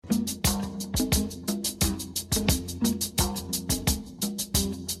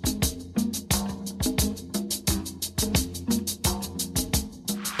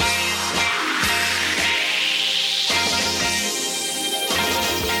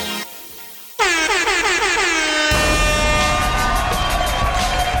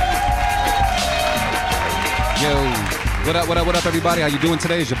What up, everybody? How you doing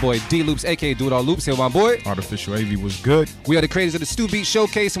today? It's your boy D-Loops, a.k.a. Do It All Loops. Here with my boy. Artificial AV was good. We are the creators of the Stu Beat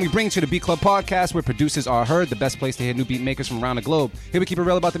Showcase, and we bring to the Beat Club podcast where producers are heard, the best place to hear new beat makers from around the globe. Here we keep it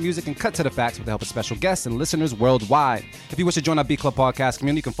real about the music and cut to the facts with the help of special guests and listeners worldwide. If you wish to join our Beat Club podcast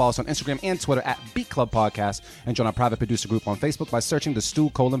community, you can follow us on Instagram and Twitter at Beat Club Podcast, and join our private producer group on Facebook by searching the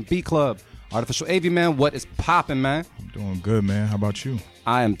Stu:"Beat Club. Artificial AV, man, what is poppin', man? I'm doing good, man. How about you?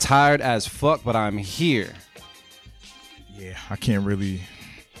 I am tired as fuck, but I'm here. Yeah, I can't really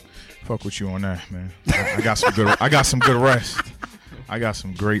fuck with you on that, man. I got some good rest. I got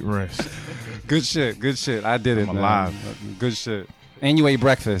some great rest. Good shit. I did it, I'm man. alive. Good shit. And you ate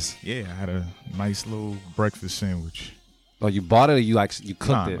breakfast. Yeah, I had a nice little breakfast sandwich. Oh, you bought it or you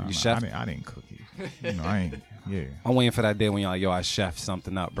cooked it? You chef? I didn't cook it. You know, I ain't. Yeah. I'm waiting for that day when y'all, I chef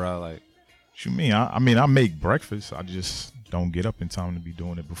something up, bro. Like, what you mean? I mean, I make breakfast. I just don't get up in time to be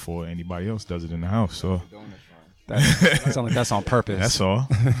doing it before anybody else does it in the house. So. That sounds like that's on purpose. That's all.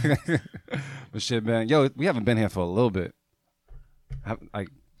 But shit, man. Yo, we haven't been here for a little bit. Like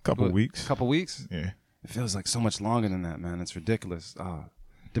Couple weeks. Couple weeks? Yeah. It feels like so much longer than that, man. It's ridiculous.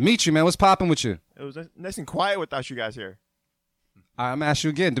 Dimitri, man, what's popping with you? It was nice and quiet without you guys here. I'm gonna ask you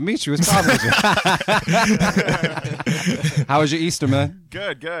again, Dimitri, what's popping with you? How was your Easter, man?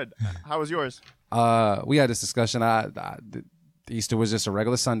 Good. How was yours? We had this discussion. Easter was just a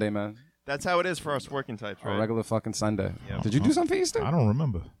regular Sunday, man. That's how it is for us working types, right? A regular fucking Sunday. Yep. Did you do something for Easter? I don't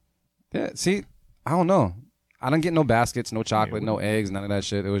remember. Yeah, see, I don't know. I didn't get no baskets, no chocolate, no eggs, none of that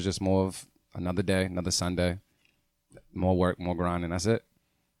shit. It was just more of another day, another Sunday. More work, more grinding. That's it.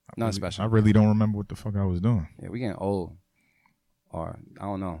 Nothing special. I really don't remember what the fuck I was doing. Yeah, we getting old. Or, I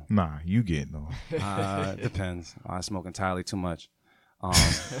don't know. Nah, you getting old. It depends. I smoke entirely too much.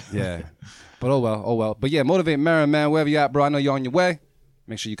 Yeah. But oh well. But yeah, motivate Mary, man, wherever you at, bro. I know you're on your way.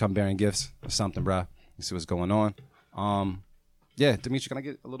 Make sure you come bearing gifts or something, bro. You see what's going on. Yeah, Dimitri, can I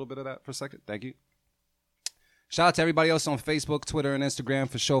get a little bit of that for a second? Thank you. Shout out to everybody else on Facebook, Twitter, and Instagram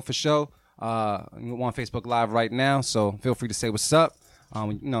for show. We're on Facebook Live right now, so feel free to say what's up.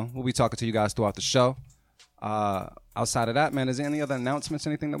 We'll be talking to you guys throughout the show. Outside of that, man, is there any other announcements,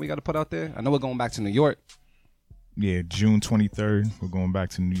 anything that we got to put out there? I know we're going back to New York. Yeah, June 23rd, we're going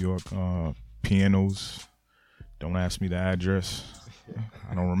back to New York. Pianos. Don't ask me the address.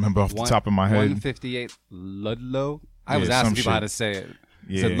 I don't remember off the top of my head. 158 Ludlow. I was asking people how to say it.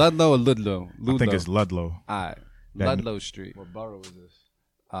 Yeah. Is it Ludlow or Ludlow? I think it's Ludlow. All right. Ludlow Street. What borough is this?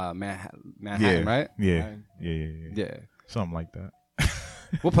 Manhattan, right? Yeah. Something like that.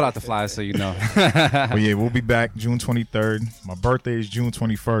 We'll put out the flyers so you know. But yeah, we'll be back June 23rd. My birthday is June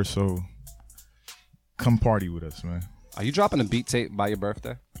 21st, so come party with us, man. Are you dropping a beat tape by your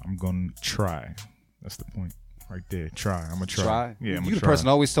birthday? I'm going to try. That's the point. Right there. Try. I'm going to try. Try? Yeah, I'm You the person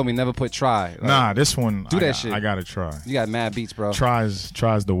always told me never put try. Like, nah, this one, shit. I got to try. You got mad beats, bro. Tries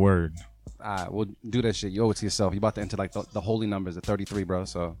the word. All right, well, do that shit. You owe it to yourself. You about to enter like the holy numbers at 33, bro,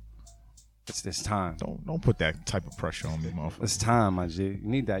 so it's this time. Don't put that type of pressure on me, motherfucker. It's time, my G. You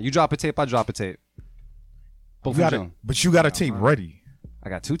need that. You drop a tape, I drop a tape. Both You of gotta, them. but you got a tape ready. I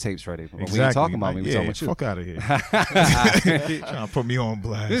got 2 tapes ready. But Exactly. we ain't talking about me. We yeah, talking about you. fuck out of here. Trying to put me on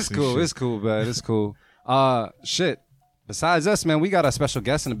blast. It's cool, man. It's cool. Shit. Besides us, man, we got a special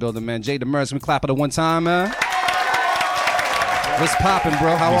guest in the building, man. J.Demers. Can we clap it at one time, man? What's popping,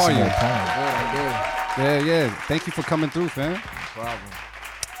 bro? How are you? Yeah. Thank you for coming through, fam. No problem.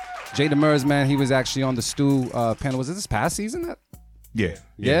 J.Demers, man, he was actually on the Stu panel. Was it this past season? Yeah.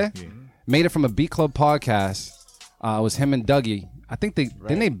 Made it from a Beat Club podcast. It was him and Dougie. I think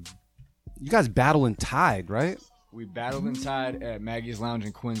you guys battled and tied, right? We battled and tied at Maggie's Lounge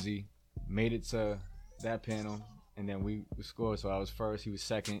in Quincy. Made it to that panel, and then we scored. So I was first, he was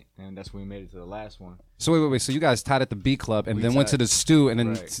second, and that's when we made it to the last one. So wait. So you guys tied at the Beat Club and then went to the Stu and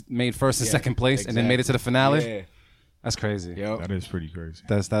then made first and second place and then made it to the finale? Yeah. That's crazy. Yep. That is pretty crazy.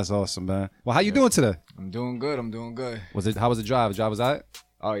 That's awesome, man. Well, how you doing today? I'm doing good. How was the drive? The drive was all right?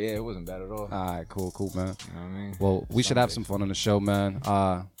 Oh, yeah, it wasn't bad at all. All right, cool, man. You know what I mean? Well, we should have some fun on the show, man.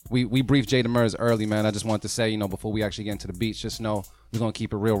 We briefed J.Demers early, man. I just wanted to say, before we actually get into the beats, just know we're going to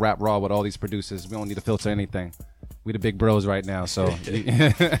keep it real rap raw with all these producers. We don't need to filter anything. We the big bros right now, so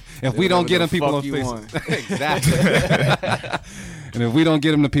if we don't get them people on Facebook. Exactly. And if we don't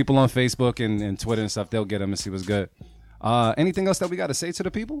get them to people on Facebook and Twitter and stuff, they'll get them and see what's good. Anything else that we got to say to the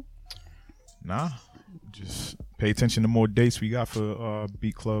people? Nah. Just pay attention to more dates we got for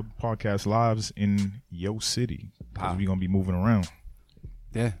Beat Club Podcast Lives in Yo City. Because we're going to be moving around.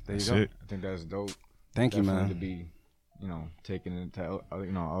 Yeah, there you go. It. I think that's dope. Thank you, man. To be, taking it to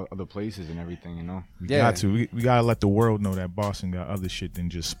other places and everything. We got to. We gotta let the world know that Boston got other shit than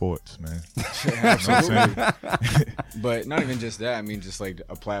just sports, man. Absolutely. But not even just that. I mean, just like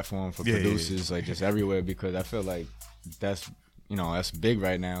a platform for producers, like just everywhere, because I feel like that's big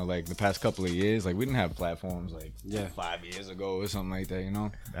right now. Like the past couple of years, like we didn't have platforms like 5 years ago or something like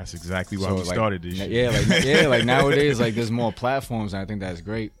that. That's exactly why we started this shit. Like nowadays, like there's more platforms, and I think that's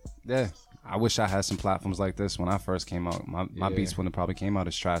great. Yeah. I wish I had some platforms like this when I first came out. My beats wouldn't have probably came out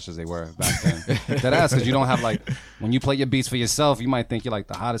as trash as they were back then. That ass, because you don't have like, when you play your beats for yourself, you might think you're like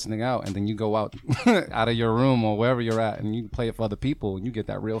the hottest nigga out, and then you go out out of your room or wherever you're at, and you play it for other people, and you get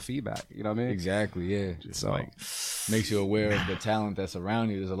that real feedback. You know what I mean? Exactly. Yeah. So like makes you aware of the talent that's around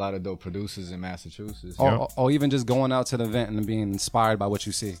you. There's a lot of dope producers in Massachusetts. Or even just going out to the event and being inspired by what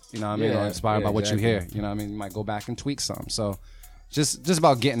you see. You know what I mean? Or inspired by what you hear. You know what I mean? You might go back and tweak something. So just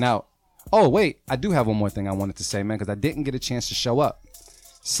about getting out. Oh, wait, I do have one more thing I wanted to say, man, because I didn't get a chance to show up.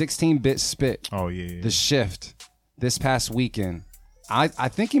 16-bit Spit. Oh, yeah. The Shift this past weekend. I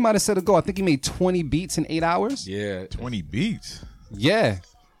think he might have set a goal. I think he made 20 beats in 8 hours. Yeah. 20 beats? Yeah.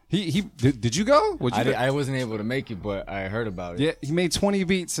 He did you go? I wasn't able to make it, but I heard about it. Yeah, he made 20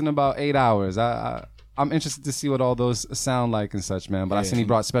 beats in about 8 hours. I'm interested to see what all those sound like and such, man. But I seen he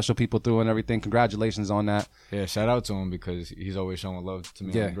brought special people through and everything. Congratulations on that. Yeah, shout out to him because he's always showing love to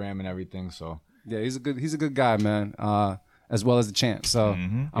me on the gram and everything. So yeah, he's a good guy, man. As well as the champ. So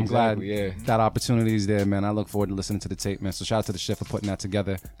I'm glad that opportunity is there, man. I look forward to listening to the tape, man. So shout out to the Shift for putting that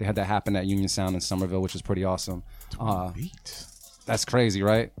together. They had that happen at Union Sound in Somerville, which was pretty awesome. Beats. That's crazy,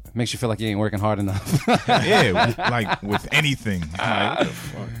 right? Makes you feel like you ain't working hard enough. Yeah, like with anything.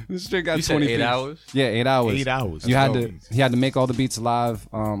 This straight got you 20 said 8 beats. hours? Yeah, 8 hours. 8 hours. He had to make all the beats live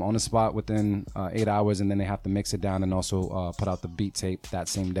on the spot within 8 hours, and then they have to mix it down and also put out the beat tape that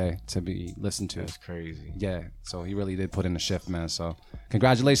same day to be listened to. That's crazy. Yeah, so he really did put in the shift, man. So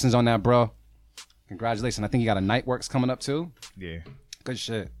congratulations on that, bro. Congratulations. I think you got a Nightworks coming up too. Yeah. Good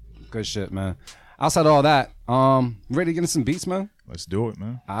shit, man. Outside of all that, ready to get in some beats, man? Let's do it,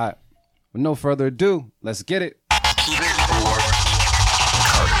 man. All right. With no further ado, let's get it.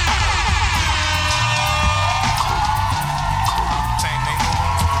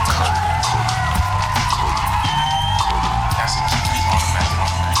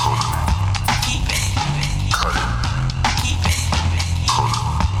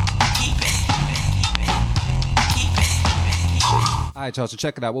 All right, y'all, so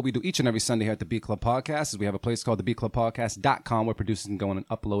check it out. What we do each and every Sunday here at the Beat Club Podcast is we have a place called thebeatclubpodcast.com where producers can go in and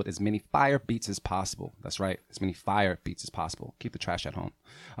upload as many fire beats as possible. That's right, as many fire beats as possible. Keep the trash at home.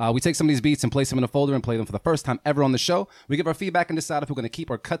 We take some of these beats and place them in a folder and play them for the first time ever on the show. We give our feedback and decide if we're going to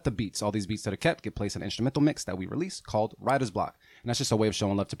keep or cut the beats. All these beats that are kept get placed in an instrumental mix that we release called Writer's Block. And that's just a way of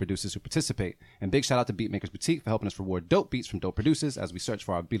showing love to producers who participate. And big shout out to Beatmakers Boutique for helping us reward dope beats from dope producers as we search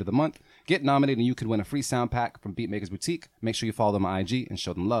for our Beat of the Month. Get nominated and you could win a free sound pack from Beatmakers Boutique. Make sure you follow them on IG and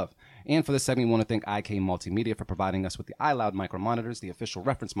show them love. And for this segment, we want to thank IK Multimedia for providing us with the iLoud micro monitors, the official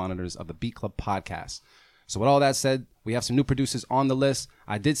reference monitors of the Beat Club Podcast. So with all that said, we have some new producers on the list.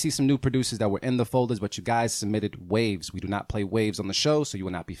 I did see some new producers that were in the folders, but you guys submitted waves. We do not play waves on the show, so you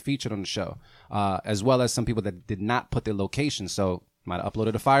will not be featured on the show. As well as some people that did not put their location. So might have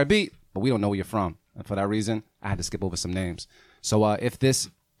uploaded a fire beat, but we don't know where you're from. And for that reason, I had to skip over some names. So if this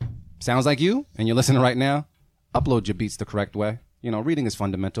sounds like you and you're listening right now, upload your beats the correct way. You know, reading is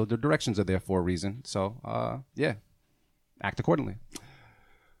fundamental. The directions are there for a reason. So, yeah, act accordingly.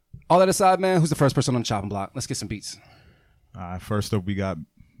 All that aside, man, who's the first person on the chopping block? Let's get some beats. First up, we got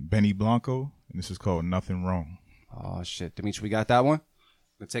Benny Blanco, and this is called Nothing Wrong. Oh, shit. Dimitri, we got that one?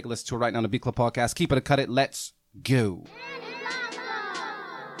 Let's take a listen to it right now on the Beat Club Podcast. Keep it or cut it. Let's go.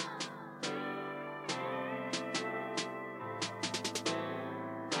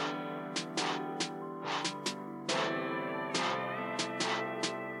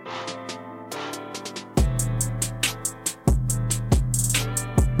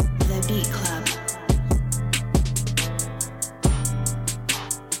 Beat Club.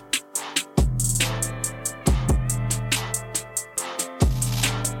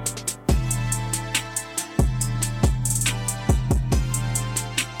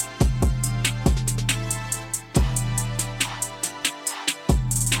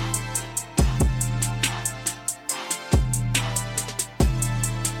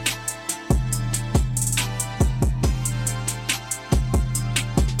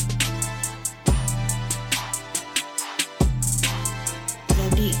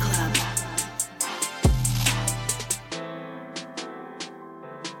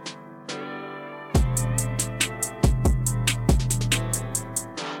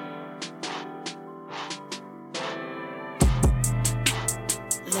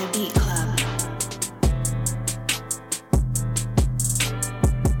 Beat Club.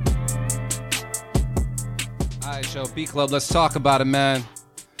 All right, yo, Beat Club, let's talk about it, man.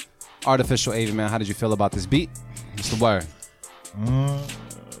 Artificial Avi, man, how did you feel about this beat? What's the word?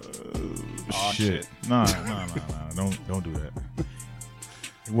 Shit. Nah. Don't do that.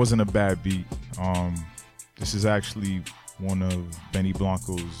 It wasn't a bad beat. This is actually one of Benny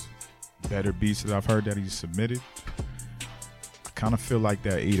Blanco's better beats that I've heard that he's submitted. I kind of feel like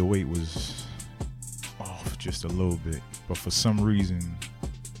that 808 was off just a little bit, but for some reason,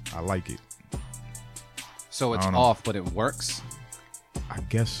 I like it. So it's off, but it works? I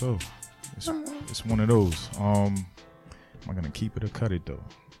guess so. It's one of those. Am I gonna keep it or cut it though?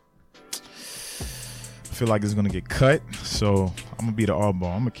 I feel like it's gonna get cut, so I'm gonna be the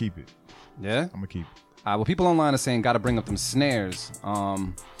oddball. I'm gonna keep it. Yeah? I'm gonna keep it. Well, people online are saying gotta bring up them snares.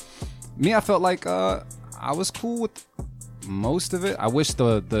 Me, I felt like I was cool with most of it. I wish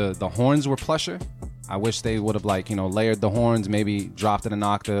the horns were plusher. I wish they would have layered the horns, maybe dropped it an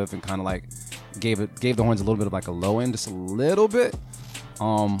octave and kind of like gave the horns a little bit of like a low end, just a little bit.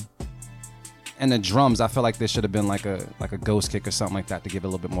 And the drums, I feel like there should have been like a ghost kick or something like that to give it a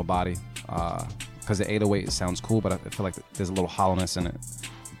little bit more body. Because the 808 it sounds cool, but I feel like there's a little hollowness in it.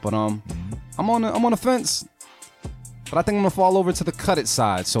 But I'm on the fence. But I think I'm gonna fall over to the cut it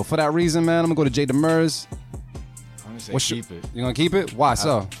side. So for that reason, man, I'm gonna go to J.Demers. I'm gonna say keep it. You gonna keep it? Why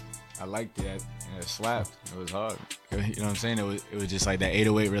so? I liked it. It slapped. It was hard. You know what I'm saying? It was just like that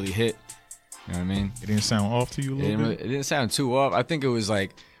 808 really hit. You know what I mean? It didn't sound off to you a little bit? It didn't sound too off. I think it was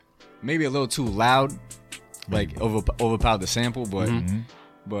like maybe a little too loud, like overpowered the sample,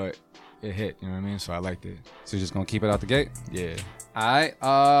 but it hit. You know what I mean? So I liked it. So you're just gonna keep it out the gate? Yeah. All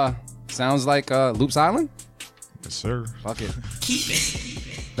right. Sounds like Loops Island. Yes, sir. Fuck it. Keep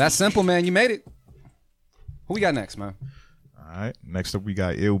it. That's simple, man. You made it. Who we got next, man? All right. Next up, we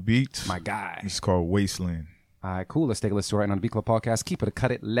got Ill Beats. My guy. It's called Wasteland. All right, cool. Let's take a listen to it right now on the Beat Club podcast. Keep it or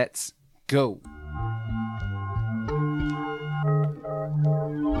cut it. Let's go.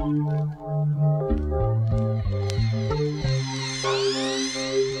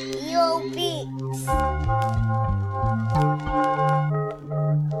 Yo Beats.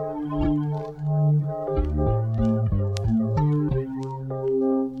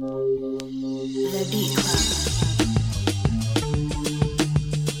 The Beat Club.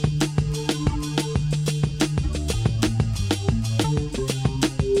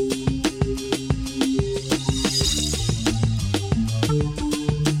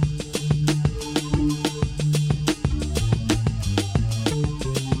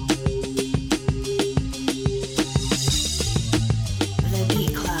 The Beat Club. The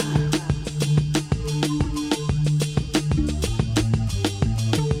Beat Club.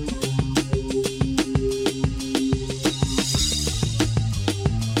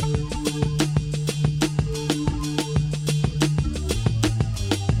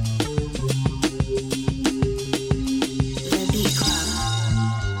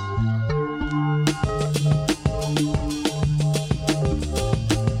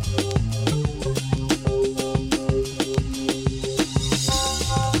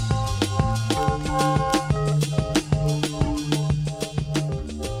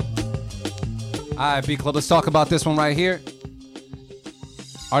 All right, Beat Club. Let's talk about this one right here.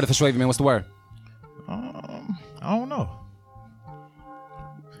 Artificial Avi, man. What's the word? I don't know.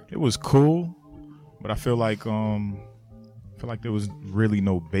 It was cool, but I feel like there was really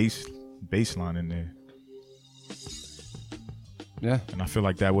no baseline in there. Yeah. And I feel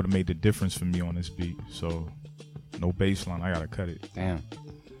like that would have made the difference for me on this beat. So no baseline, I gotta cut it. Damn.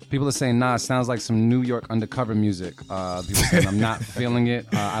 People are saying, nah, it sounds like some New York undercover music. People saying, I'm not feeling it.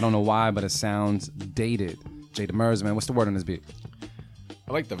 I don't know why, but it sounds dated. J.Demers, man, what's the word on this beat?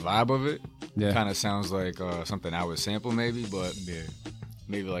 I like the vibe of it. Yeah. Kind of sounds like something I would sample maybe, but yeah,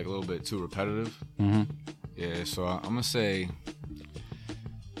 maybe like a little bit too repetitive. Mm-hmm. Yeah, so I'm gonna say,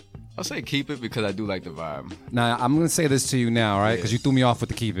 I'll say keep it because I do like the vibe. Now, I'm going to say this to you now, right? Because you threw me off with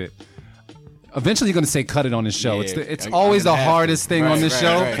the keep it. Eventually, you're going to say cut it on the show. Yeah, It's always the hardest thing on the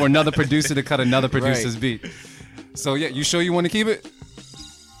show right. for another producer to cut another producer's beat. So, yeah, you sure you want to keep it?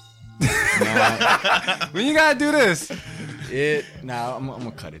 When you got to do this. I'm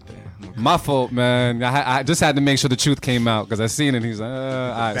gonna cut it there. My fault, man. I just had to make sure the truth came out because I seen it. He's like,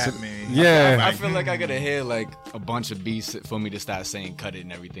 all right. So, Batman. yeah. I feel like I gotta hear like a bunch of beats for me to start saying cut it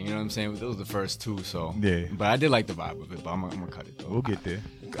and everything. You know what I'm saying? Those were the first two, so Yeah. But I did like the vibe of it. But I'm gonna cut it though. We'll get there.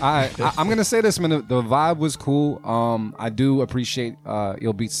 I'm gonna say this, man. The vibe was cool. I do appreciate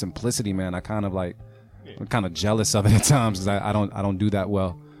Ill Beat's simplicity, man. I kind of I'm kind of jealous of it at times because I don't do that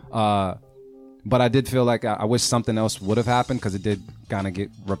well. But I did feel like I wish something else would have happened because it did kind of get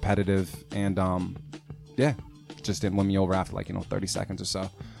repetitive and yeah, just didn't win me over after 30 seconds or so.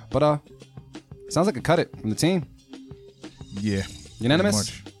 But sounds like a cut it from the team. Yeah.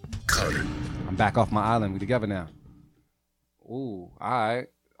 Unanimous? Cut it. I'm back off my island. We together now. Ooh, all right.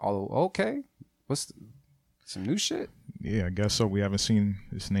 Okay. What's some new shit? Yeah, I guess so. We haven't seen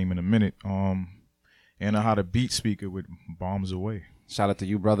this name in a minute. And How the Beat Speaker with Bombs Away. Shout out to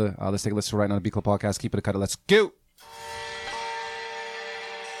you, brother. Let's take a listen right now on the Beat Club Podcast. Keep it a cut it. Let's go.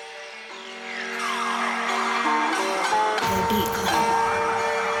 The Beat Club.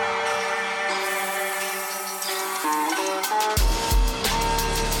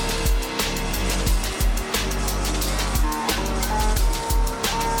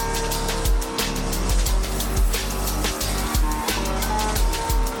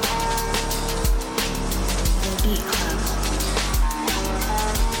 The Beat Club.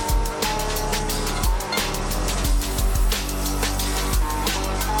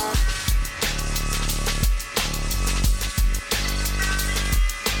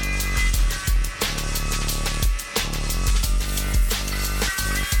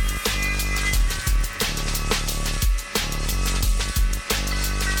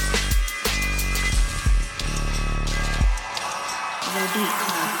 The Beat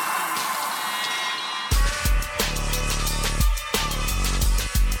Club.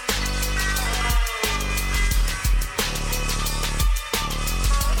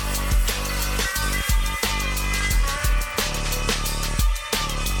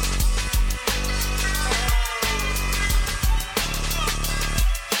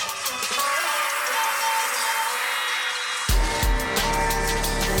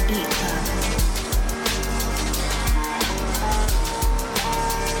 The Beat Club.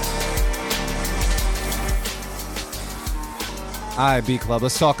 All right, B Club.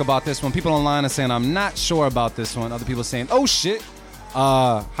 Let's talk about this one. People online are saying I'm not sure about this one. Other people saying, oh shit.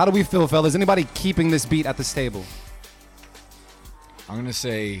 How do we feel, fellas? Anybody keeping this beat at this table? I'm gonna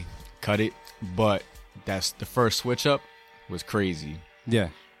say cut it, but that's the first switch up was crazy. Yeah.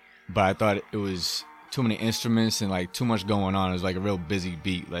 But I thought it was too many instruments and too much going on. It was a real busy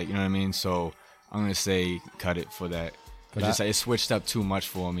beat, you know what I mean? So I'm gonna say cut it for that. It switched up too much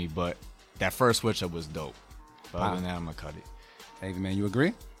for me, but that first switch up was dope. But other than that, I'm gonna cut it. Hey man, you agree?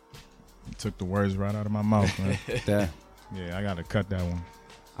 You took the words right out of my mouth, man. Yeah, I gotta cut that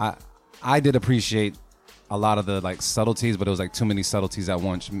one. I did appreciate a lot of the subtleties, but it was too many subtleties at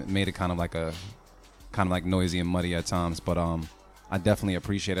once. Made it kind of noisy and muddy at times. But I definitely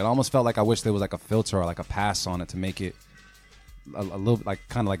appreciate it. I almost felt like I wish there was a filter or a pass on it to make it a little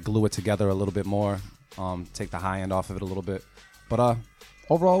glue it together a little bit more. Take the high end off of it a little bit. But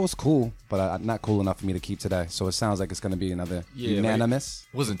overall it was cool, but not cool enough for me to keep today. So it sounds like it's going to be another unanimous.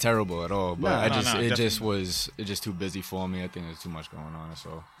 It wasn't terrible at all, but it just definitely. was too busy for me. I think there's too much going on.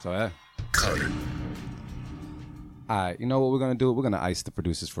 So Yeah. All right, you know what we're going to do? We're going to ice the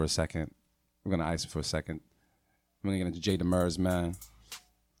producers for a second. We're going to ice them for a second. We're going to get into J.Demers, man.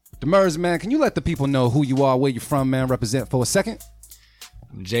 Demers, man, can you let the people know who you are, where you're from, man? Represent for a second.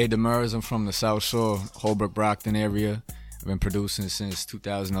 I'm J.Demers. I'm from the South Shore, Holbrook, Brockton area. I've been producing since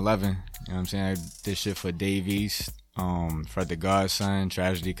 2011. You know what I'm saying? I did shit for Dave East, Fred the Godson,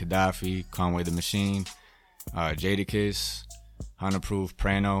 Tragedy Gaddafi, Conway the Machine, Jadakiss, Hunter Proof,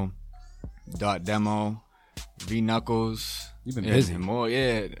 Prano, Dot Demo, V Knuckles. You've been busy. And more,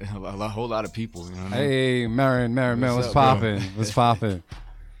 a whole lot of people. You know what I mean? Hey, Marin, what's up, poppin'? What's poppin'?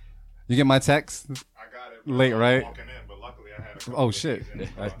 You get my text? I got it. Late, right? Walking in, but luckily I had a couple Oh, of shit. keys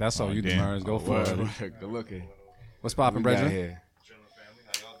in. That's all you, damn. Demers. Go for it. Good looking. What's poppin', We got Brethren? here. Chilling, family.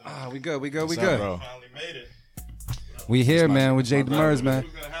 How y'all doing? We good, we good, we What's up, good. bro? Finally made it. We here, man, with J.Demers, man.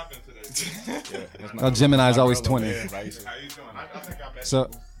 What's gonna happen today? Oh, Gemini's always 20. How you doing? I think I met So-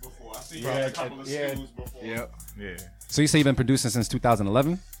 you before. I see you had a couple of singles before. Yep. Yeah. So you say you've been producing since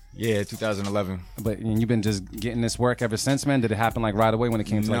 2011? Yeah, 2011. But and you've been just getting this work ever since, man? Did it happen right away when it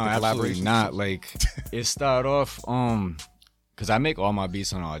came to No, the absolutely collaboration? not. It started off because I make all my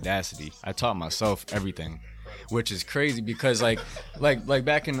beats on Audacity. I taught myself everything, which is crazy because like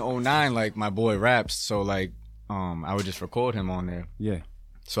back in 09, my boy raps, so I would just record him on there. Yeah.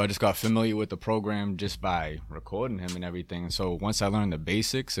 So I just got familiar with the program just by recording him and everything. So once I learned the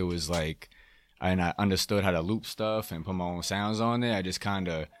basics, it was and I understood how to loop stuff and put my own sounds on there. I just kind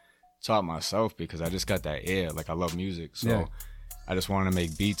of taught myself because I just got that ear. I love music. So Yeah. I just wanted to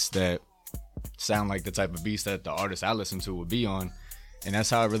make beats that sound like the type of beats that the artists I listen to would be on. And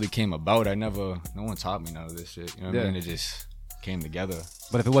that's how it really came about. No one taught me none of this shit. You know what I Yeah. mean? It just came together.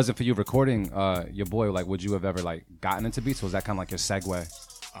 But if it wasn't for you recording your boy, would you have ever gotten into beats? Or was that kind of your segue?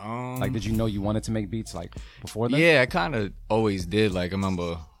 Like, did you know you wanted to make beats like before that? Yeah, I kind of always did. Like, I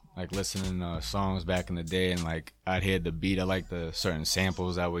remember like listening to songs back in the day, and like I'd hear the beat. I like the certain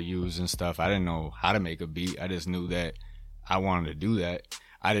samples I would use and stuff. I didn't know how to make a beat. I just knew that I wanted to do that.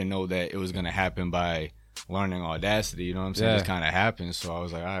 I didn't know that it was gonna happen by learning Audacity. You know what I'm saying? Yeah. It just kind of happened. So I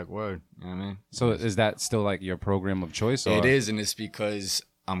was like, all right, word. You know what I mean? So is that still like your program of choice? Or? It is, and it's because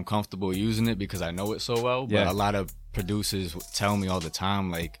I'm comfortable using it because I know it so well. But Yeah. a lot of producers tell me all the time,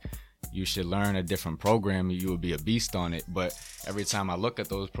 like, you should learn a different program. You will be a beast on it. But every time I look at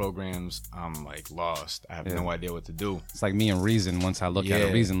those programs, I'm like lost. I have no idea what to do. It's like me and Reason. Once I look at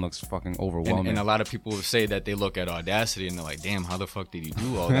it, Reason looks fucking overwhelming. And a lot of people say that they look at Audacity and they're like, damn, how the fuck did he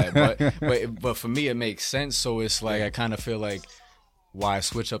do all that? But for me, it makes sense. So it's like, I kind of feel like, why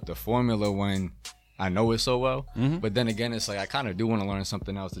switch up the formula when I know it so well? But then again, it's like, I kind of do want to learn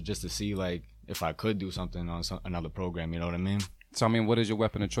something else just to see like if I could do something on another program. You know what I mean? So I mean, what is your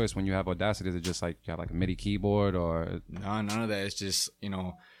weapon of choice when you have Audacity? Is it just like you have like a MIDI keyboard or? No, none of that. It's just, you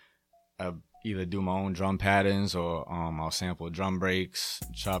know, I either do my own drum patterns or I'll sample drum breaks,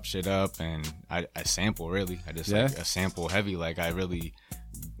 chop shit up, and I sample really. I just like a sample heavy. Like I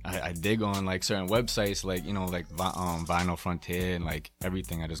dig on like certain websites, like, you know, like Vinyl Frontier and like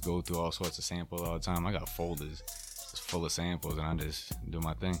everything. I just go through all sorts of samples all the time. I got folders just full of samples, and I just do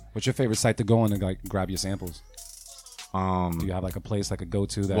my thing. What's your favorite site to go on to like grab your samples? Do you have like a place like a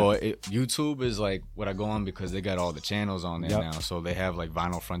go-to that? Well, YouTube is like what I go on because they got all the channels on there now. So they have like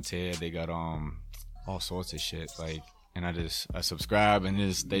Vinyl Frontier. They got all sorts of shit. Like, and I subscribe, and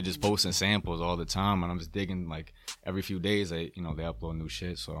they just posting samples all the time, and I'm just digging like every few days. They upload new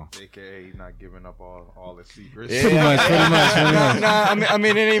shit. So AKA not giving up all the secrets. pretty much. Nah, I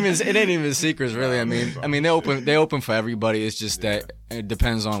mean, it ain't even secrets really. I mean, they open for everybody. It's just that it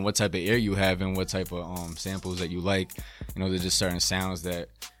depends on what type of ear you have and what type of samples that you like. You know, there's just certain sounds that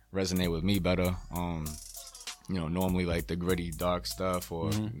resonate with me better. You know, normally like the gritty, dark stuff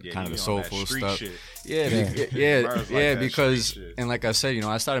or kind of the soulful stuff. Shit. Yeah, because and like I said, you know,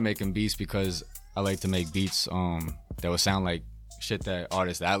 I started making beats because I like to make beats that would sound like shit that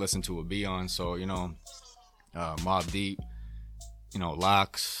artists that I listen to would be on. So, you know, Mobb Deep, you know,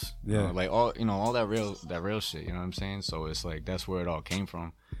 Locks, like all that real shit. You know what I'm saying? So it's like that's where it all came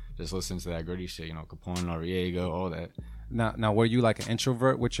from. Just listening to that gritty shit, you know, Capone, Noriega, all that. Now, were you like an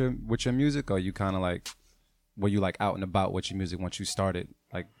introvert with your music, or you kind of like? Were you like out and about with your music once you started?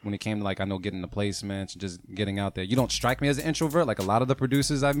 Like when it came to like, I know, getting the placements and just getting out there, you don't strike me as an introvert like a lot of the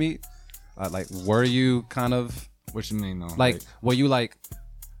producers I meet. Like, were you kind of? What you mean though? Like, were you like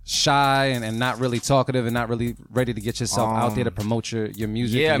shy and not really talkative and not really ready to get yourself out there to promote your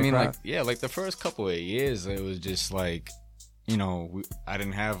music? Yeah, I and mean, your like, like the first couple of years, it was just like, you know, I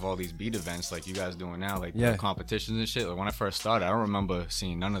didn't have all these beat events like you guys doing now, like the competitions and shit. Like when I first started, I don't remember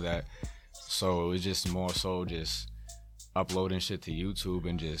seeing none of that. So it was just more so just uploading shit to YouTube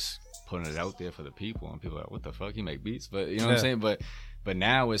and just putting it out there for the people. And people are like, what the fuck? You make beats? But you know what I'm saying? But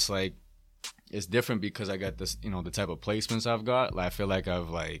now it's like, it's different because I got this, you know, the type of placements I've got. Like, I feel like I've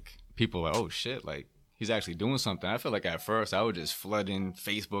like, people are like, oh shit, like he's actually doing something. I feel like at first I would just flood in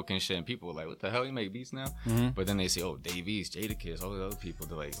Facebook and shit, and people were like, what the hell, you make beats now? But then they say, oh, Davies, Jadakiss, all the other people,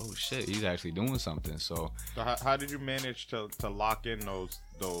 they're like, oh shit, he's actually doing something. So how did you manage to lock in those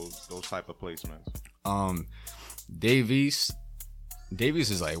type of placements? Davies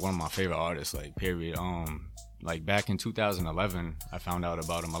is like one of my favorite artists, like period. Like back in 2011, I found out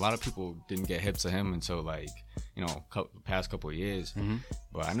about him. A lot of people didn't get hip to him until like, you know, past couple of years.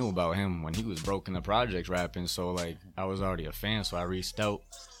 But I knew about him when he was broke in the projects rapping. So like, I was already a fan. So I reached out.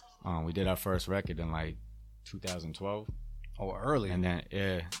 We did our first record in like 2012. Oh, early. And then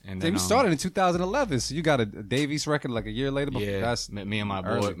and then then you started in 2011, so you got a Davies record like a year later. Yeah, that's me and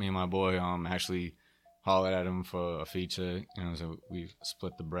my boy actually hollered at him for a feature, you know, so we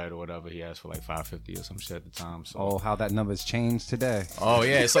split the bread or whatever. He asked for like $550 or some shit at the time. So. Oh, how that number's changed today. Oh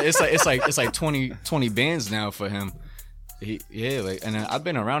yeah, it's like 20 bands now for him. And I've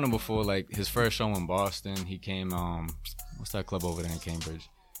been around him before. Like his first show in Boston, he came. What's that club over there in Cambridge?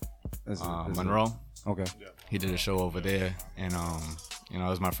 Monroe. Okay. He did a show over there, and you know, it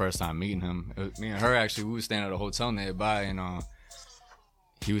was my first time meeting him. Me and her actually, we were staying at a hotel nearby, and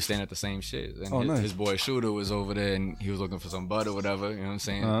he was staying at the same shit. And his boy Shooter was over there, and he was looking for some bud or whatever. You know what I'm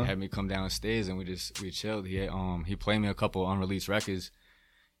saying? Had me come downstairs, and we chilled. He played me a couple unreleased records.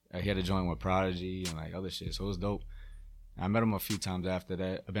 He had a joint with Prodigy and like other shit, so it was dope. I met him a few times after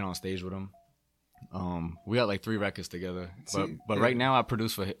that. I've been on stage with him. We got like 3 records together, but right now I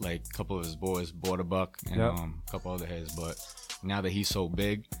produce for like a couple of his boys, Border Buck and a couple other heads. But now that he's so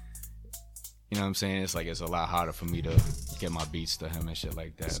big, you know what I'm saying? It's like it's a lot harder for me to get my beats to him and shit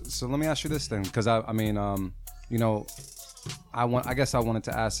like that. So let me ask you this thing, because I mean, you know, I guess I wanted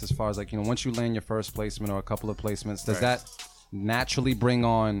to ask as far as like, you know, once you land your first placement or a couple of placements, does that naturally bring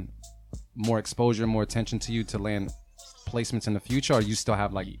on more exposure, more attention to you to land placements in the future, or you still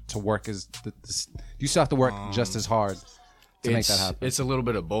have like to work you still have to work just as hard to make that happen? It's a little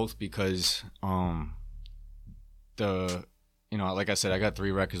bit of both because you know, like I said, I got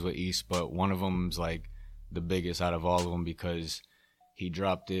 3 records with East, but one of them's like the biggest out of all of them because he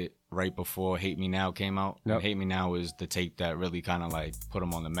dropped it right before Hate Me Now came out. Yep. And Hate Me Now is the tape that really kind of like put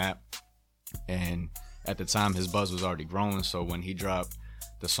him on the map. And at the time, his buzz was already growing. So when he dropped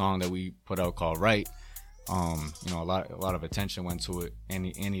the song that we put out called Right, you know, a lot of attention went to it. And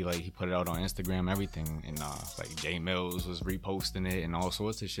he like he put it out on Instagram, everything, and like J.Demers was reposting it and all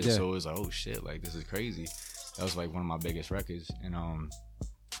sorts of shit. Yeah. So it was like, oh shit, like this is crazy. That was like one of my biggest records, and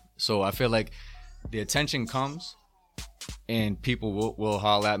so I feel like the attention comes, and people will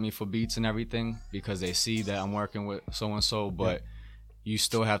holler at me for beats and everything because they see that I'm working with so and so. But you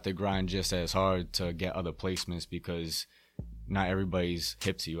still have to grind just as hard to get other placements because not everybody's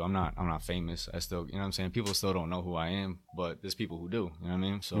hip to you. I'm not famous. I still, you know what I'm saying? People still don't know who I am, but there's people who do. You know what I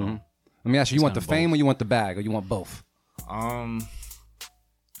mean? So Let me ask you: you want the fame or you want the bag, or you want both?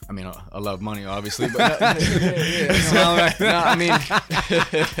 I mean, I love money, obviously, but I mean,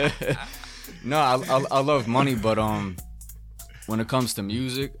 no, I love money, but when it comes to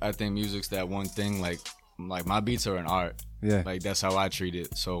music, I think music's that one thing. Like my beats are an art. Yeah. Like that's how I treat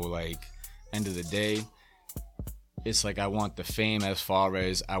it. So like, end of the day, it's like I want the fame as far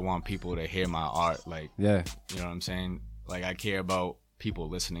as I want people to hear my art. Like, yeah, you know what I'm saying? Like I care about people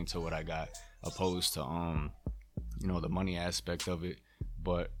listening to what I got, opposed to you know, the money aspect of it.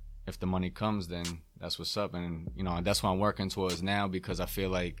 But if the money comes, then that's what's up. And, you know, that's what I'm working towards now because I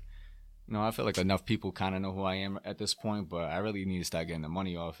feel like, you know, enough people kind of know who I am at this point, but I really need to start getting the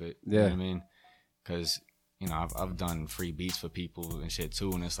money off it. Yeah. You know what I mean? Because, you know, I've done free beats for people and shit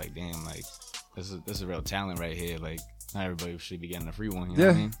too. And it's like, damn, like, this is real talent right here. Like, not everybody should be getting a free one. You know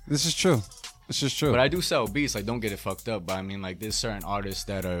what I mean? This is true. This is true. But I do sell beats. Like, don't get it fucked up. But I mean, like, there's certain artists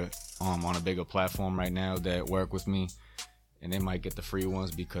that are on a bigger platform right now that work with me. And they might get the free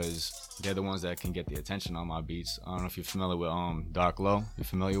ones because they're the ones that can get the attention on my beats. I don't know if you're familiar with Dark Low. You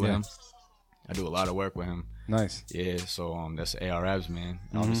familiar with him? I do a lot of work with him. Nice. Yeah, so that's ARABs, man.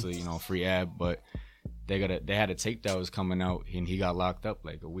 Obviously, you know, free ab, but they had a tape that was coming out and he got locked up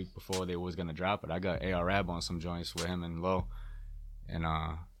like a week before they was gonna drop it. I got ARAB on some joints with him and Low. And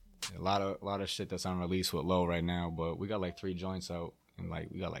a lot of shit that's unreleased with Low right now, but we got like 3 joints out. And like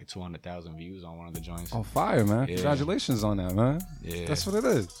we got like 200,000 views on one of the joints. Oh, fire, man! Yeah. Congratulations on that, man. Yeah, that's what it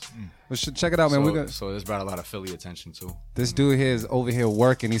is. We should check it out, man. So this brought a lot of Philly attention too. This dude here is over here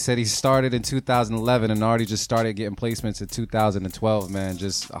working. He said he started in 2011 and already just started getting placements in 2012. Man,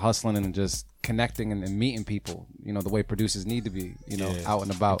 just hustling and just connecting and meeting people. You know, the way producers need to be. You know, out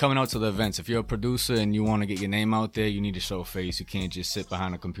and about. Coming out to the events. If you're a producer and you want to get your name out there, you need to show face. You can't just sit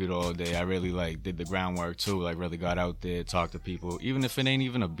behind a computer all day. I really like did the groundwork too. Like really got out there, talked to people, even if it ain't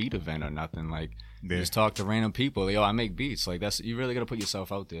even a beat event or nothing. Like just talk to random people. Yo, I make beats. Like that's you really gotta put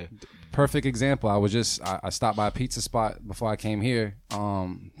yourself out there. Perfect example. I stopped by a pizza spot before I came here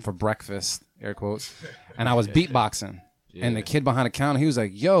for breakfast, air quotes, and I was beatboxing. Yeah. And the kid behind the counter, he was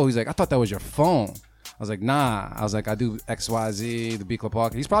like, I thought that was your phone. I was like, nah. I was like, I do XYZ, the B Club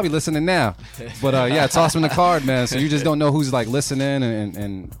Park. He's probably listening now. But yeah, toss him the card, man. So you just don't know who's like listening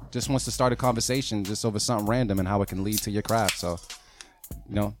and just wants to start a conversation just over something random and how it can lead to your craft. So,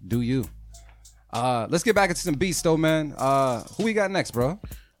 you know, do you. Let's get back into some beats though, man. Who we got next, bro?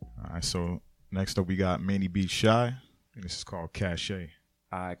 All right, so next up we got Manny B Shy, and this is called Cachet.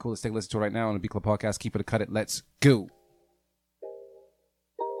 All right, cool. Let's take a listen to it right now on the B Club Podcast. Keep it or cut it. Let's go.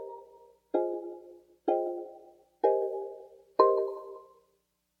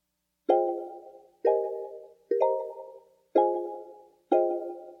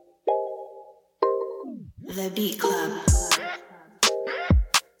 The Beat Club.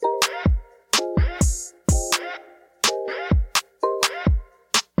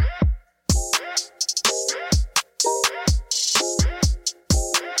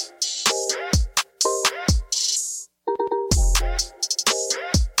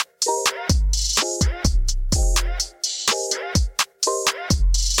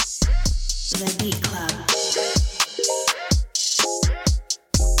 The Beat Club.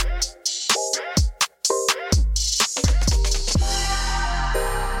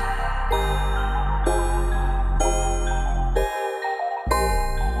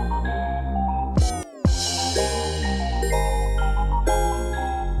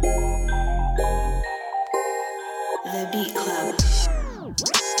 Beat Club.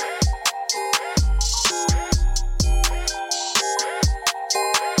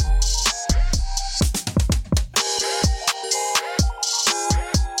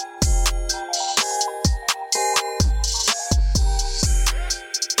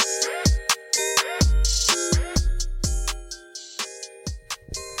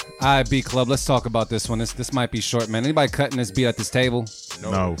 All right, Beat Club, let's talk about this one. This might be short, man. Anybody cutting this beat at this table?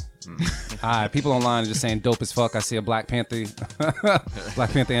 No. All right, people online are just saying dope as fuck. I see a Black Panther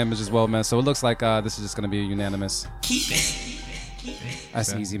image as well, man. So it looks like this is just going to be a unanimous.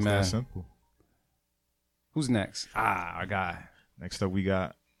 That's easy, man. That's simple. Who's next? Our guy. Next up, we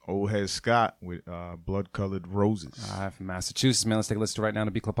got Old Head Scott with Blood Colored Roses. All right, from Massachusetts, man. Let's take a listen to right now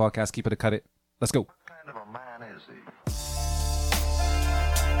to Beat Club Podcast. Keep it or cut it. Let's go. What kind of a man is he?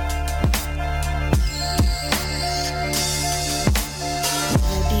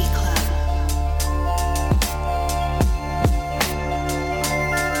 The Beat Club.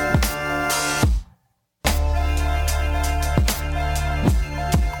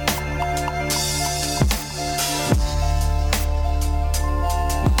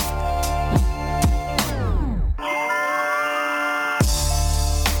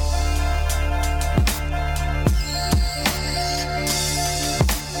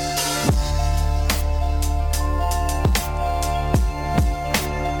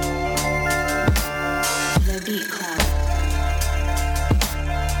 The Beat Club.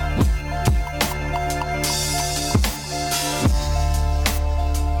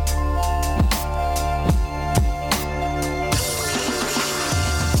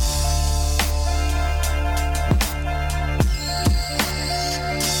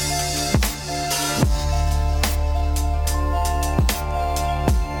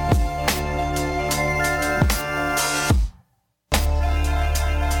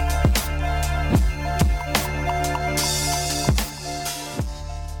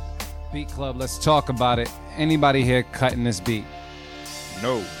 Beat Club, let's talk about it. Anybody here cutting this beat?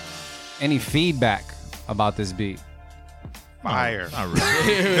 No. Any feedback about this beat? Fire. Not really.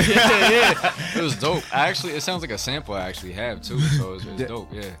 It was dope. Actually, it sounds like a sample I actually have too, so it's dope.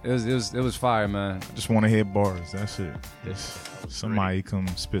 Yeah. It was fire, man. Just want to hear bars. That's it. Somebody come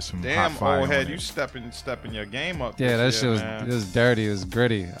spit some Damn, hot fire old head, on you it. stepping your game up. Yeah, that this shit year, was man. it was dirty. It was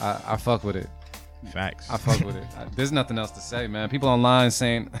gritty. I fuck with it. Facts. I fuck with it. There's nothing else to say, man. People online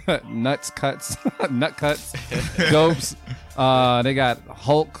saying nuts cuts, nut cuts, dopes. They got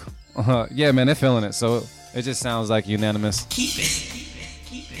Hulk. Yeah, man, they're feeling it. So it just sounds like unanimous. Keep it.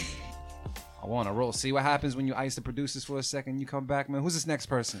 I want to roll. See what happens when you ice the producers for a second. You come back, man. Who's this next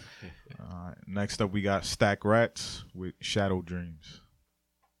person? Next up, we got Stack Rats with Shadow Dreams.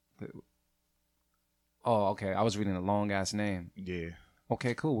 Oh, okay. I was reading a long ass name. Yeah.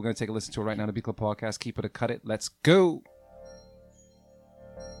 Okay, cool. We're gonna take a listen to it right now. The Beat Club Podcast. Keep it or cut it. Let's go.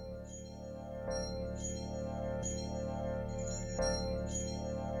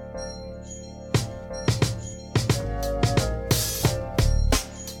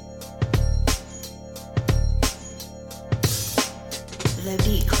 The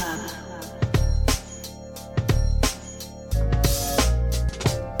Beat Club.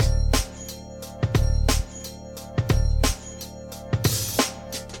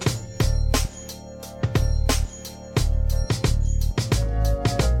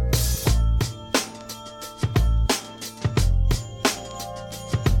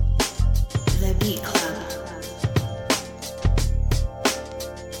 The Beat Club.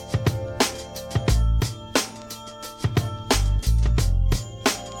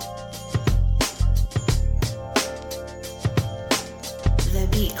 The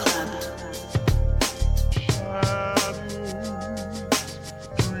Beat Club.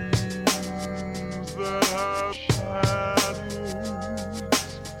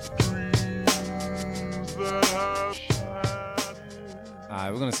 All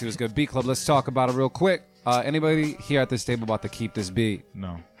right, we're gonna see what's good. Beat Club. Let's talk about it real quick. Anybody here at this table about to keep this beat?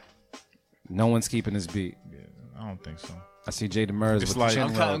 No. No one's keeping this beat. Yeah, I don't think so. I see J.Demers It's with like- the chin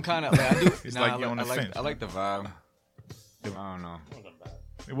I'm rub. kind of like I do. It's nah, like I you're on the like, fence, I like the vibe. I don't know.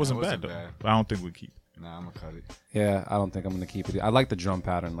 It wasn't, It wasn't bad, though. bad. But I don't think we keep it. Nah, I'm gonna cut it. Yeah, I don't think I'm gonna keep it. I like the drum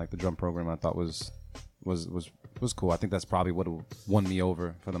pattern, like the drum program. I thought was cool. I think that's probably what won me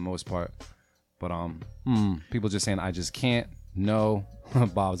over for the most part. But people just saying I just can't. No,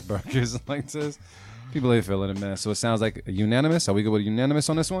 Bob's Burgers like this. People ain't feeling it, man. So it sounds like a unanimous. Are we good with unanimous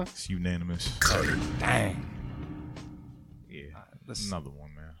on this one? It's unanimous. Dang. Yeah. Let's- Another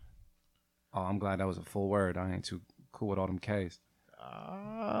one, man. Oh, I'm glad that was a full word. I ain't too cool with all them K's.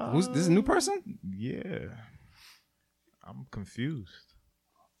 Who's this? Is a new person? Yeah. I'm confused.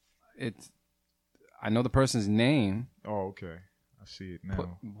 I know the person's name. Oh, okay. I see it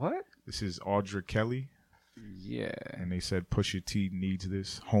now. What? This is Audra Kelly. Yeah. And they said Pusha T needs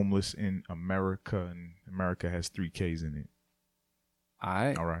this. Homeless in America, and America has 3 Ks in it.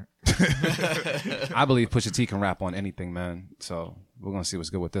 All right. I believe Pusha T can rap on anything, man. So we're gonna see what's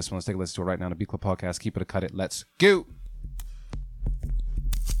good with this one. Let's take a listen to it right now. The Beat Club Podcast. Keep it or cut it. Let's go.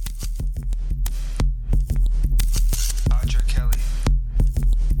 Audra Kelly.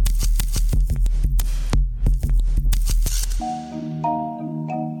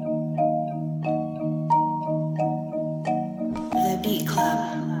 The Beat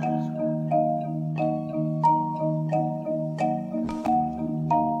Club.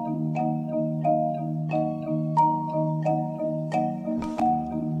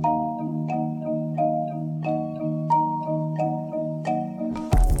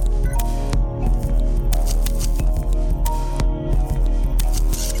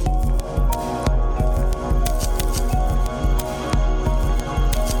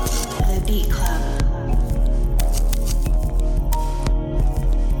 The Beat Club.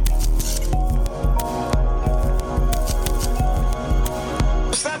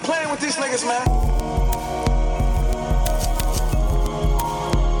 Stop playing with these niggas, man.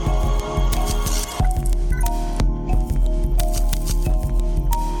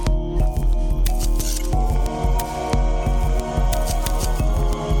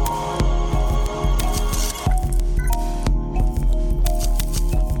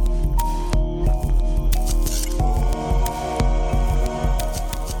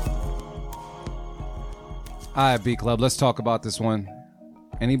 All right, Beat Club. Let's talk about this one.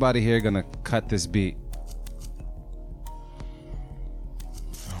 Anybody here gonna cut this beat?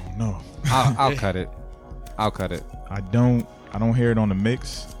 I don't know. I'll cut it. I'll cut it. I don't hear it on the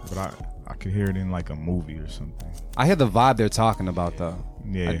mix, but I could hear it in like a movie or something. I hear the vibe they're talking about, though.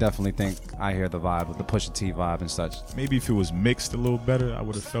 Yeah. I definitely think I hear the vibe, with the Pusha T vibe and such. Maybe if it was mixed a little better, I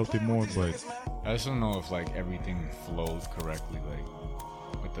would have felt it more, but I just don't know if like everything flowed correctly,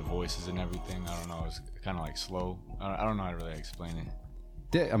 like with the voices and everything. I don't know. It's kind of like slow. I don't know how to really explain it.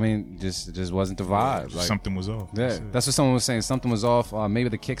 Yeah, I mean, it just wasn't the vibe. Like, something was off. yeah, that's what someone was saying. Something was off. Maybe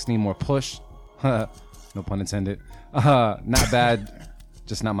the kicks need more push. No pun intended. Not bad,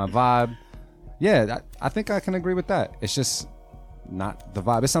 just not my vibe. Yeah, I think I can agree with that. It's just not the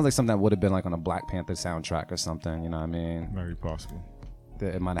vibe. It sounds like something that would have been like on a Black Panther soundtrack or something. You know what I mean? Very possible.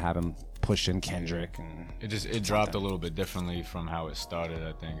 It might have had him pushing Kendrick and It dropped a little bit differently from how it started.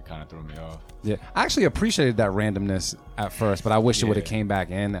 I think it kind of threw me off. yeah. I actually appreciated that randomness at first, but I wish it would have Yeah. came back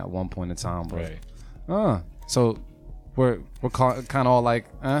in at one point in time. But Right. so we're kind of all like,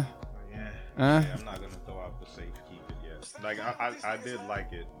 Yeah, I'm not gonna throw out the safe keep it yet. Like I did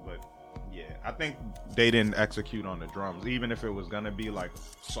like it, but yeah, I think they didn't execute on the drums. Even if it was gonna be like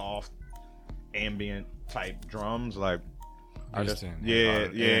soft, ambient type drums, like I just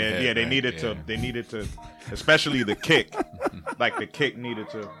Understand. They needed to, especially the kick. Like the kick needed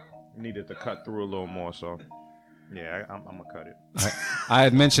to cut through a little more. So yeah, I'm gonna cut it. I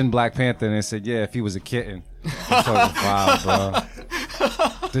had mentioned Black Panther and they said, yeah, if he was a kitten. Wow,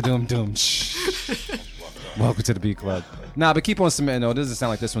 bro. Doom. Welcome to the Beat Club. Nah, but keep on submitting though. It doesn't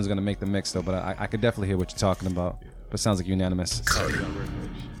sound like this one's gonna make the mix though, but I could definitely hear what you're talking about. But it sounds like unanimous.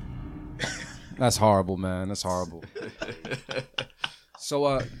 That's horrible, man. That's horrible.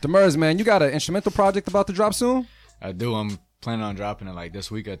 So, Demers, man, you got an instrumental project about to drop soon? I do. I'm planning on dropping it like this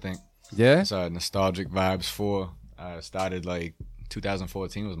week, I think. Yeah? It's Nostalgic Vibes 4. I started like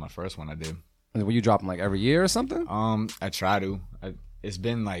 2014 was my first one I did. Were you dropping like every year or something? I try to. It's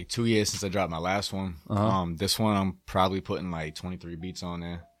been like 2 years since I dropped my last one. This one I'm probably putting like 23 beats on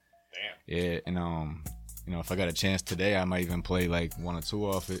there. Damn. Yeah, and you know, if I got a chance today, I might even play like 1 or 2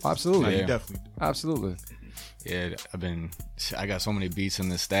 off it. Absolutely. Yeah. Definitely. Absolutely. Yeah, I got so many beats in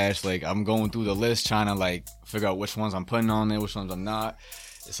the stash. Like I'm going through the list trying to like figure out which ones I'm putting on there, which ones I'm not.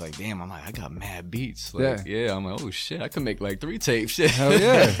 It's like, damn, I'm like, I got mad beats. Like, yeah, I'm like, oh shit, I could make like 3 tapes. Shit. Hell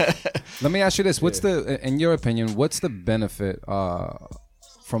yeah. Let me ask you this. What's in your opinion, what's the benefit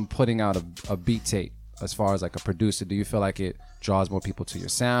from putting out a beat tape as far as like a producer? Do you feel like it draws more people to your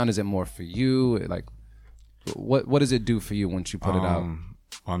sound? Is it more for you? Like, what does it do for you once you put it out?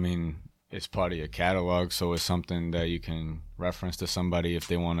 I mean, it's part of your catalog, so it's something that you can reference to somebody if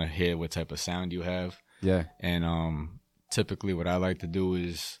they want to hear what type of sound you have. Yeah. And typically what I like to do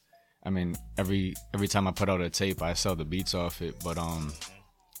is, I mean, every time I put out a tape, I sell the beats off it.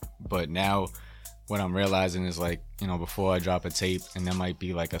 But now what I'm realizing is like, you know, before I drop a tape and there might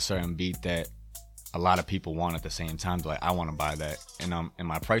be like a certain beat that a lot of people want at the same time, like I want to buy that. And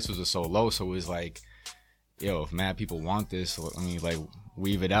my prices are so low, so it's like, yo, if mad people want this, let me like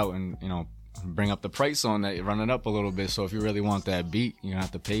weave it out and, you know, bring up the price on that, run it up a little bit. So if you really want that beat, you're gonna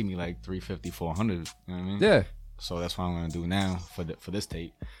have to pay me like $350, $400. You know what I mean? Yeah. So that's what I'm gonna do now for this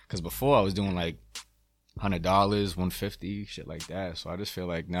tape. Because before I was doing like $100, $150, shit like that. So I just feel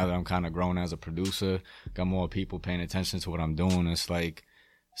like now that I'm kind of grown as a producer, got more people paying attention to what I'm doing. It's like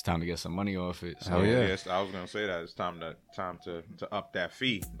it's time to get some money off it. So yeah. Yes, I was gonna say that it's time to up that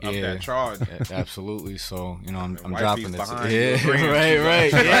fee, up that charge. Absolutely. So I'm white dropping piece it. behind Yeah, you, green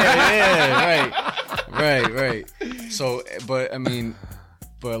right, right. So, but I mean,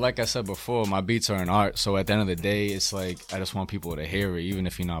 like I said before, my beats are an art. So at the end of the day, it's like I just want people to hear it, even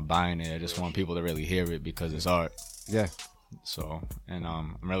if you're not buying it. I just want people to really hear it because it's art. Yeah. So, and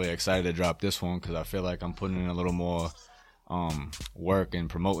I'm really excited to drop this one because I feel like I'm putting in a little more work and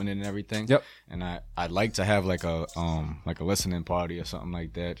promoting it and everything. Yep. And I'd like to have like a listening party or something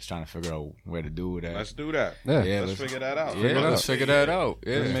like that. Just trying to figure out where to do it at. Let's do that. Yeah. Let's figure that out. Yeah, let's figure that out.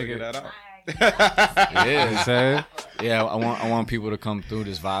 Yeah, Let's figure that out. Yeah, I want people to come through,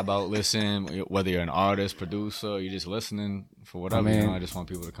 just vibe out, listen. Whether you're an artist, producer, or you're just listening for whatever. I just want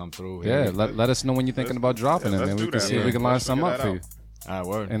people to come through. Yeah, let us know when you're thinking about dropping it, man. We can see if we can line something up for you. All right,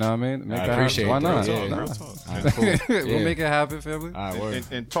 word. You know what I mean? I appreciate it. Why not? Yeah, Nah. All right, cool. We'll make it happen, family. All right, word.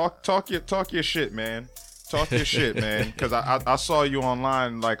 And talk your shit, man. Talk your shit, man. Because I saw you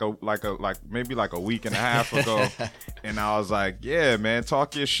online maybe like a week and a half ago, and I was like, yeah, man,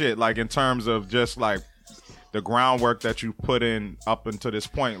 talk your shit. Like in terms of just like the groundwork that you put in up until this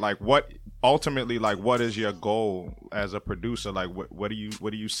point. Like what ultimately, like what is your goal as a producer? Like what do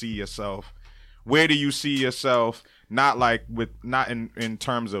you see yourself? Where do you see yourself? Not in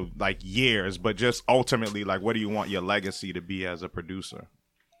terms of like years, but just ultimately, like what do you want your legacy to be as a producer?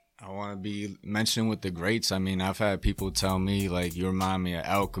 I want to be mentioned with the greats. I mean, I've had people tell me, like, you remind me of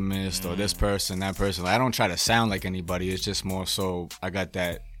Alchemist or this person, that person. Like, I don't try to sound like anybody. It's just more so I got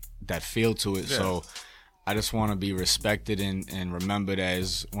that feel to it. Yeah. So I just want to be respected and remembered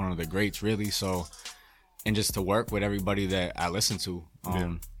as one of the greats, really. So, and just to work with everybody that I listen to.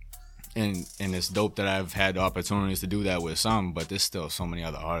 And it's dope that I've had the opportunities to do that with some, but there's still so many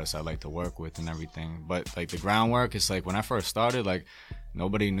other artists I like to work with and everything. But like the groundwork, it's like when I first started, like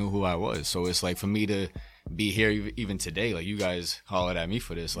nobody knew who I was. So it's like for me to be here even today, like you guys hollered at me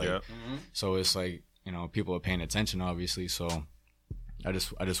for this, like so it's like, people are paying attention obviously. So I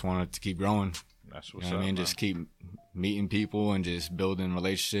just wanted to keep growing. That's what's up, I mean, just keep meeting people and just building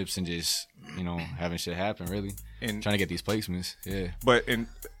relationships and just having shit happen really. And trying to get these placements. Yeah. But in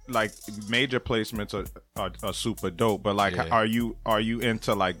like major placements are super dope, but like are you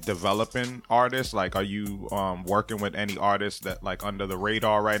into like developing artists? Like are you working with any artists that like under the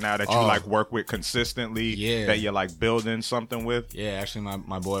radar right now that you like work with consistently? That you're like building something with? Yeah, actually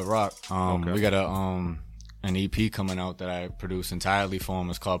my boy Rock. We got an EP coming out that I produced entirely for him.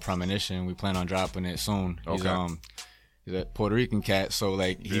 It's called Premonition. We plan on dropping it soon. Okay. He's a Puerto Rican cat, so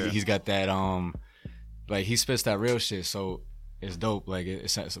like he's got that like he spits that real shit, so it's dope. Like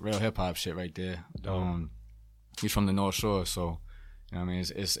it's real hip hop shit right there. He's from the North Shore, so I mean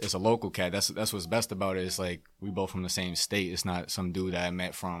it's a local cat. That's what's best about it. It's like we both from the same state. It's not some dude that I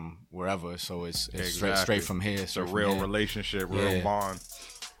met from wherever. So it's straight from here. It's a real relationship, real bond.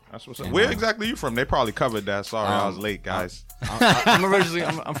 That's what's up. Where exactly you from? They probably covered that. Sorry, I was late, guys. I'm originally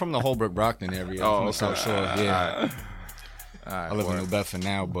I'm from the Holbrook Brockton area. I'm from the South Shore. Yeah. All right, I live in New Bedford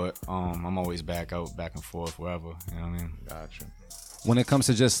now, but I'm always back and forth wherever. You know what I mean? Gotcha. When it comes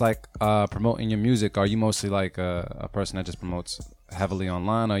to just like promoting your music, are you mostly like a person that just promotes heavily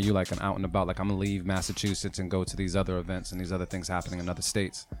online? Or are you like an out and about, like I'm gonna leave Massachusetts and go to these other events and these other things happening in other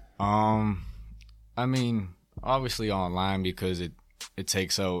states? I mean, obviously online because it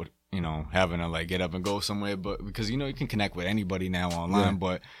takes out, having to like get up and go somewhere, but because you can connect with anybody now online.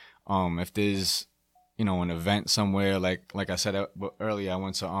 But if there's an event somewhere, like I said earlier, I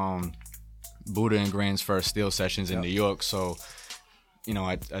went to Buddha and Grand's first Steel sessions in New York. So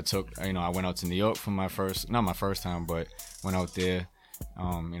I went out to New York for not my first time, but went out there.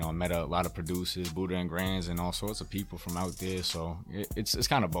 I met a lot of producers, Buddha and Grands, and all sorts of people from out there. So it's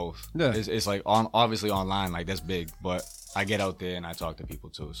kind of both. Yeah. It's like obviously online, like that's big, but I get out there and I talk to people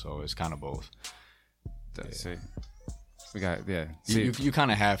too. So it's kind of both. That's it. We got You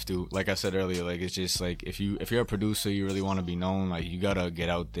kind of have to, like I said earlier, like it's just like if you're a producer, you really want to be known, like you gotta get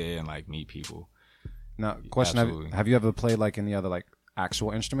out there and like meet people. Now, question: Have you ever played like any other like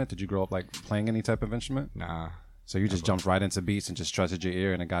actual instrument? Did you grow up like playing any type of instrument? Nah. So you just jumped right into beats and just trusted your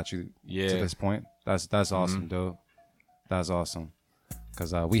ear and it got you to this point. That's awesome, dude. That's awesome.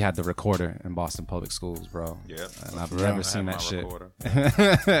 Cause we had the recorder in Boston Public Schools, bro. Yeah. And I've never seen that shit.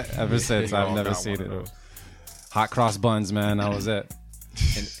 Ever since, I've never seen it. Hot cross buns, man. That was it.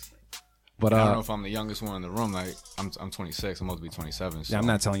 But I don't know if I'm the youngest one in the room. Like I'm 26. I'm supposed to be 27. So. Yeah, I'm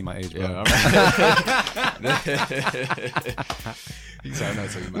not telling you my age, bro. Yeah,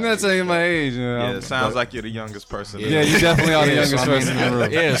 I'm not telling you my age. Yeah, it sounds like you're the youngest person. Yeah, you definitely are the youngest person in the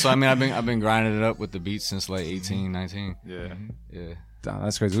room. Yeah, so I mean, I've been grinding it up with the beats since like 18, 19. Yeah. Yeah. Damn,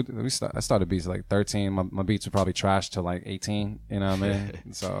 that's crazy. I started beats at like 13. My beats were probably trash till like 18. You know what I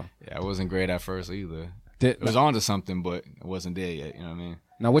mean? So yeah, I wasn't great at first either. It was on to something, but it wasn't there yet. You know what I mean?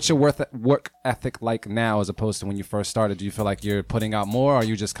 Now, what's your work ethic like now as opposed to when you first started? Do you feel like you're putting out more, or are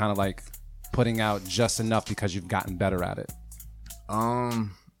you just kind of like putting out just enough because you've gotten better at it? I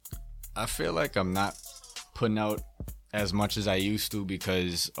feel like I'm not putting out as much as I used to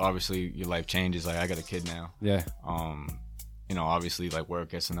because obviously your life changes. Like I got a kid now. Yeah. You know, obviously like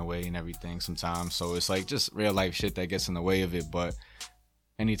work gets in the way and everything sometimes. So it's like just real life shit that gets in the way of it. But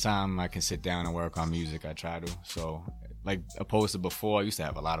anytime I can sit down and work on music, I try to. So like opposed to before, I used to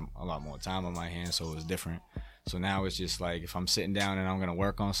have a lot more time on my hands, so it was different. So now it's just like if I'm sitting down and I'm gonna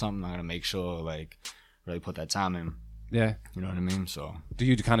work on something, I'm gonna make sure like really put that time in. Yeah. You know what I mean? So do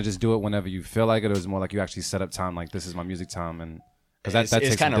you kind of just do it whenever you feel like it, or is it more like you actually set up time, like this is my music time, and because that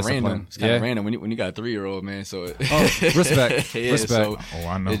takes kind of discipline. random. It's kind of random when you got a 3-year-old, man. So respect. Yeah, respect. So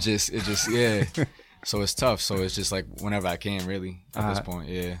I know. It just yeah. So it's tough. So it's just like whenever I can, really at this point.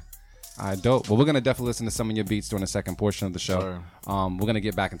 Yeah. All right, dope. Well, we're gonna definitely listen to some of your beats during the second portion of the show. Sure. We're gonna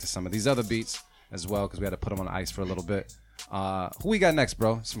get back into some of these other beats as well because we had to put them on ice for a little bit. Who we got next,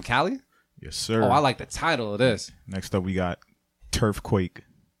 bro? It's from Cali? Yes, sir. Oh, I like the title of this. Next up, we got Turfquake,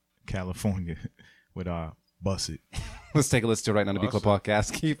 California, with Bust It. Let's take a listen to it right now on the Beat Club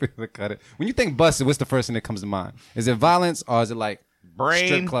podcast. Keep it, cut it. When you think busted, what's the first thing that comes to mind? Is it violence or is it like Brain.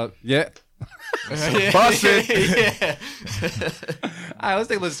 strip club? Yeah. Bust it. All right, let's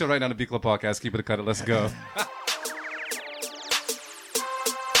take a listen to it right now on the Beat Club podcast. Keep it, cut it. Let's go.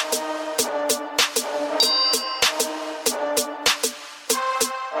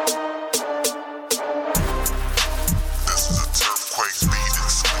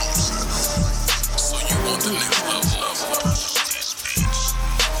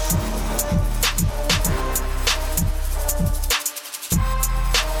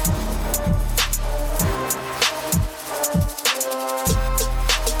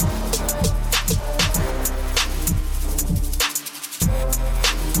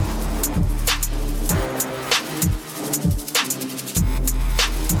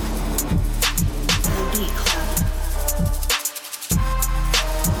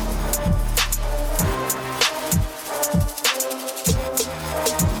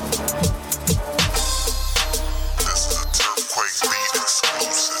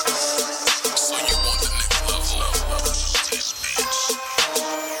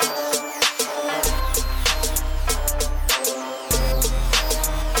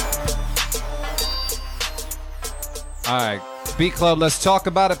 All right, Beat Club, let's talk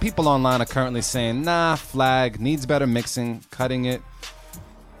about it. People online are currently saying, nah, flag, needs better mixing, cutting it.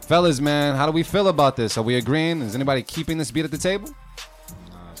 Fellas, man, how do we feel about this? Are we agreeing? Is anybody keeping this beat at the table?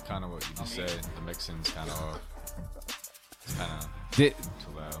 No, it's kind of what you just said. The mixing's kind of off. It's kind of Did, too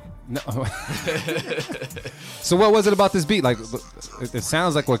loud. no. So what was it about this beat? Like, it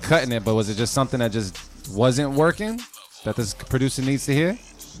sounds like we're cutting it, but was it just something that just wasn't working that this producer needs to hear?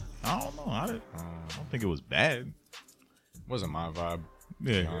 I don't know. I don't think it was bad. Wasn't my vibe.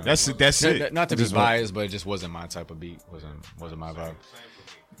 Yeah, that's it. Not to be biased, but it just wasn't my type of beat. Wasn't my vibe.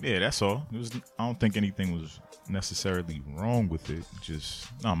 Yeah, that's all. I don't think anything was necessarily wrong with it. Just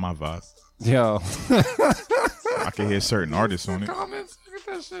not my vibe. Yo. I can hear certain artists on it. Comments, look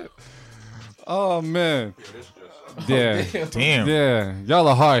at that shit. Oh, man. Yeah. Damn. Yeah. Y'all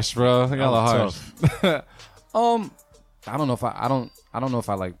are harsh, bro. Y'all are harsh. Tough. I don't know if I don't know if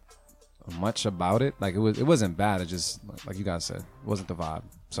I like much about it. Like it wasn't bad. It just like you guys said, it wasn't the vibe.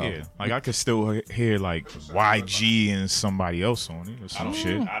 So Yeah, like I could still hear like YG and somebody else on it or some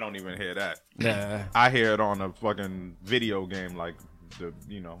shit. I don't even hear that. yeah. I hear it on a fucking video game, like the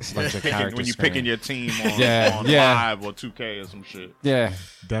Like the character when you screen. picking your team on, Yeah, on yeah. Live or 2K or some shit. Yeah.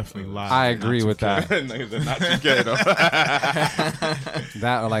 Definitely live. I agree with that. Niggas are not 2K though.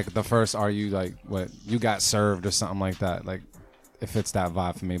 That or like the first are you like what you got served or something like that. Like it fits that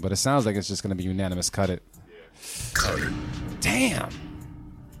vibe for me. But it sounds like it's just gonna be unanimous. Cut it. Damn.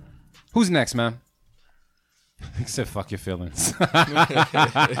 Who's next, man? He said, "Fuck your feelings." Damn.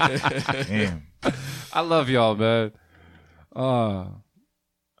 I love y'all, man.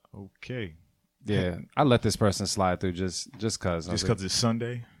 Okay. Yeah, I let this person slide through just cause. Just because it's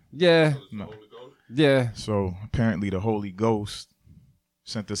Sunday. Yeah, No. yeah. So apparently the Holy Ghost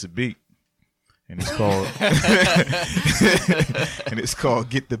sent us a beat, and it's called and it's called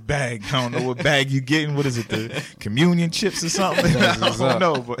Get the Bag. I don't know what bag you getting. What is it? The communion chips or something? I don't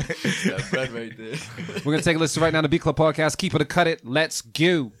know, but That bread right there. We're gonna take a listen right now to Beat Club Podcast. Keep it or cut it. Let's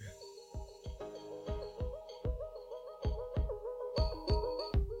go.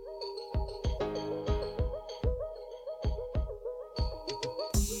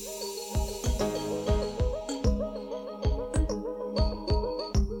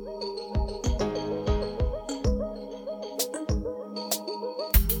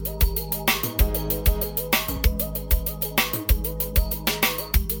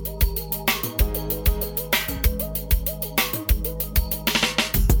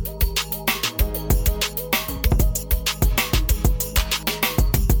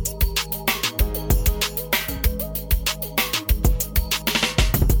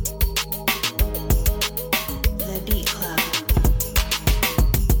 The Beat Club.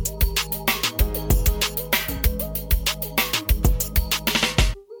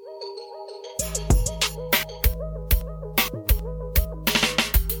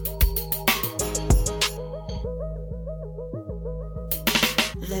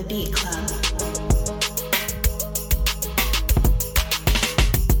 The Beat Club.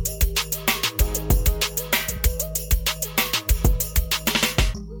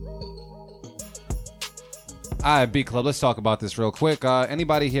 All right, Beat Club. Let's talk about this real quick.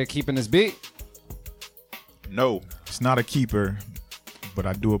 Anybody here keeping this beat? No. it's not a keeper. But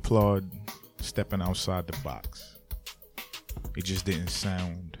I do applaud stepping outside the box. It just didn't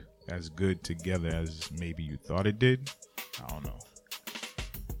sound as good together as maybe you thought it did. I don't know.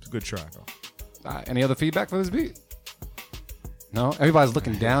 It's a good try though. Any other feedback for this beat? No? Everybody's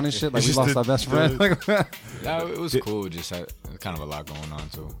looking down and shit like It's we just lost the- our best the- friend. No, it was cool. Just had kind of a lot going on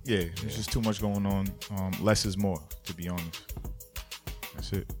too. Yeah, there's just too much going on. Less is more, to be honest.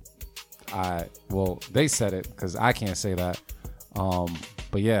 That's it. Well, they said it because I can't say that.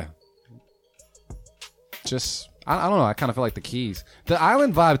 But yeah. Just, I don't know. I kind of feel like the keys. The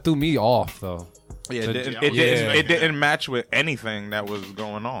island vibe threw me off, though. Yeah, The- it didn't match with anything that was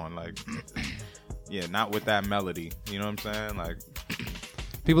going on. Like, yeah, not with that melody. You know what I'm saying? Like,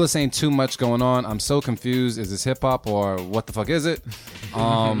 People are saying too much going on. I'm so confused. Is this hip hop or what the fuck is it?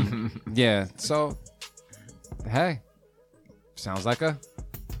 Yeah. So, hey, sounds like a.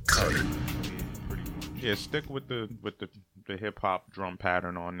 yeah, stick with the hip hop drum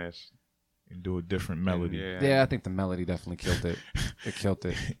pattern on this. And do a different melody. Yeah, I think the melody definitely killed it. It killed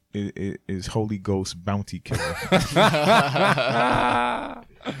it. It is Holy Ghost Bounty Killer. A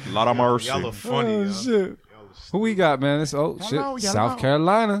lot of mercy. Y'all are funny. Oh, yo. shit. Who we got, man? It's shit. South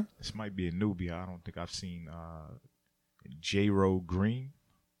Carolina. This might be a newbie. I don't think I've seen J.Ro Green.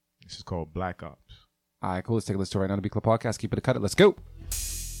 This is called Black Ops. All right, cool. Let's take a listen to it right now. The Beat Club Podcast. Keep it or cut it. Let's go.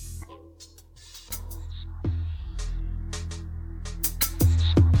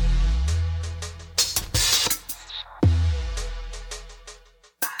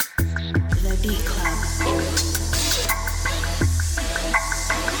 The Beat Club.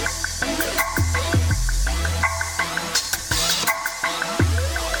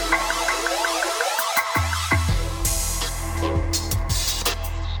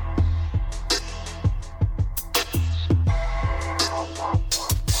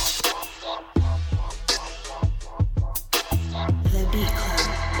 The Beat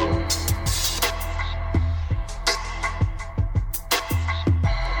Club.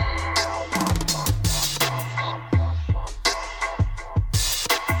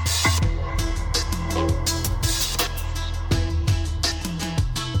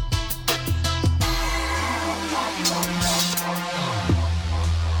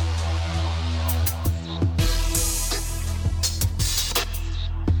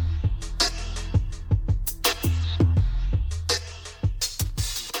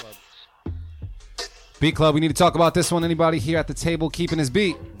 Beat Club. We need to talk about this one. Anybody here at the table keeping his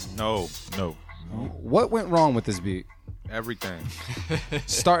beat? No, What went wrong with this beat? everything.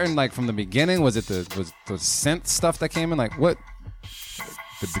 Starting like from the beginning, was the synth stuff that came in? Like what?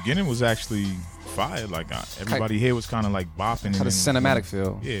 The beginning was actually fire. Like everybody here was kind of like bopping. Had a and cinematic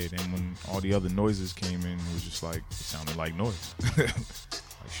feel. Yeah. Then when all the other noises came in, it was just like it sounded like noise, like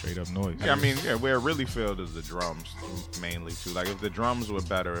straight up noise. Yeah, I mean, yeah, where it really failed is the drums mainly too. Like, if the drums were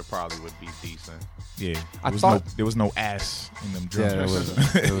better, it probably would be decent. Yeah, I there was thought- there was no ass in them drums.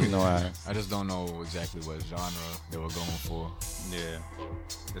 Yeah, there was no ass. I just don't know exactly what genre they were going for. Yeah,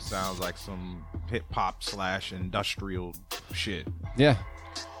 it sounds like some hip hop / industrial shit. Yeah,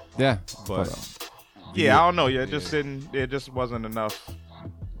 yeah. But yeah, I don't know. Yeah, it just didn't. It just wasn't enough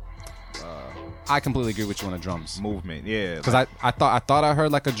I completely agree with you on the drums. movement. Yeah, Because I thought I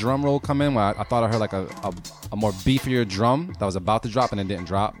heard like a drum roll come in. Where I thought I heard like a more beefier drum that was about to drop and it didn't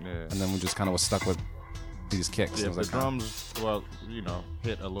drop. Yeah. And then we just kind of was stuck with these kicks. yeah, It was the like, drums, well,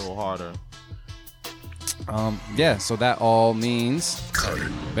 hit a little harder. yeah. So that all means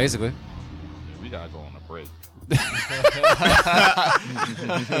basically. We gotta go on a break.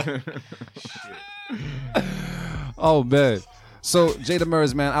 Oh man. So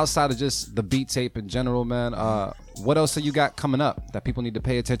J.Demers, man, outside of just the beat tape in general, man, what else have you got coming up that people need to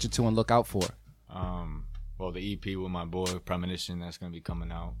pay attention to and look out for? Well, the EP with my boy Premonition, that's gonna be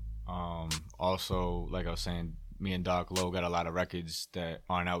coming out. Also, like I was saying, me and Doc Low got a lot of records that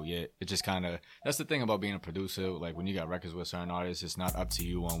aren't out yet. It just kind of, that's the thing about being a producer. Like when you got records with certain artists, it's not up to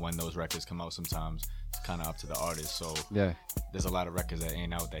you on when those records come out. Sometimes it's kind of up to the artist. So Yeah. there's a lot of records that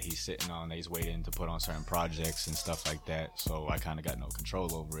ain't out that he's sitting on, that he's waiting to put on certain projects and stuff like that. So I kind of got no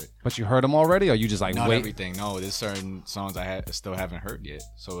control over it. But you heard them already, or you just like Not wait? everything. No, there's certain songs I still haven't heard yet.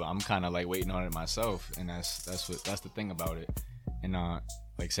 So I'm kind of like waiting on it myself, and that's the thing about it. And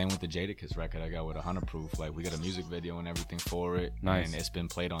like same with the Jadakiss record I got with 100 Proof. Like we got a music video and everything for it. Nice. And it's been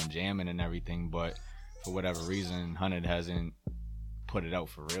played on jamming and everything, but for whatever reason, 100 hasn't put it out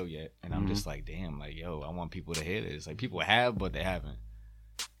for real yet. And I'm just like, damn, like yo, I want people to hear this. Like people have, but they haven't.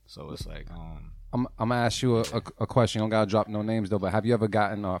 So it's like, I'm gonna ask you a question. You don't gotta drop no names though, but have you ever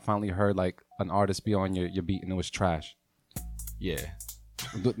gotten or finally heard like an artist be on your beat and it was trash? yeah.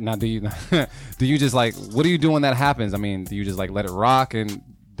 Now, do you just like, what do you do when that happens? I mean, do you just like let it rock and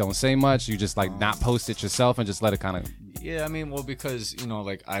don't say much? You just like not post it yourself and just let it kind of. Yeah, I mean, well, because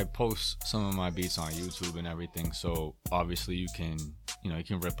like I post some of my beats on YouTube and everything, so obviously you can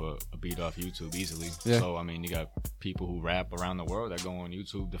rip a beat off YouTube easily. Yeah. So I mean, you got people who rap around the world that go on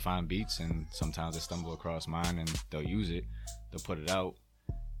YouTube to find beats, and sometimes they stumble across mine and they'll use it, they'll put it out,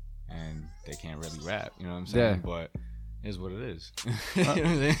 and they can't really rap. You know what I'm saying? Yeah. But it is what it is. You know what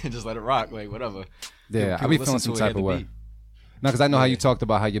I'm saying? Just let it rock, like whatever. Yeah, I People be listen feeling to some it, type hear the of way. beat. No, because I know how you talked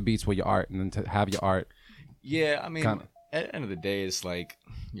about how your beats were your art, and then to have your art. Yeah, I mean, Kinda. at the end of the day, it's like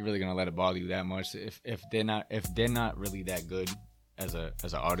you're really gonna let it bother you that much if they're not really that good as an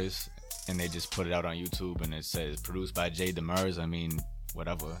artist, and they just put it out on YouTube and it says produced by J.Demers. I mean,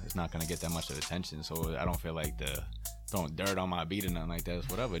 whatever, it's not gonna get that much of attention. So I don't feel like throwing dirt on my beat or nothing like that. It's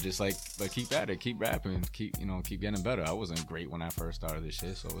whatever. Just like keep at it, keep rapping, keep getting better. I wasn't great when I first started this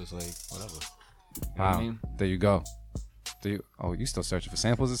shit, so it's like whatever. You know what I mean? There you go. You still searching for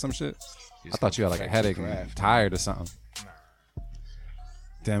samples or some shit? I thought you had like a headache and tired or something.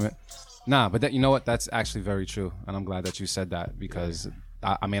 Damn it. Nah, but that, you know what? That's actually very true, and I'm glad that you said that because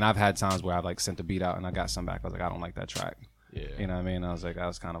I mean I've had times where I've like sent the beat out and I got some back. I was like, I don't like that track. Yeah. You know what I mean? I was like, that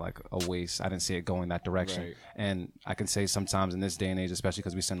was kind of like a waste. I didn't see it going that direction. Right. And I can say sometimes in this day and age, especially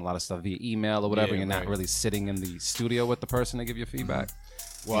because we send a lot of stuff via email or whatever, Yeah, you're not right. really sitting in the studio with the person to give you feedback.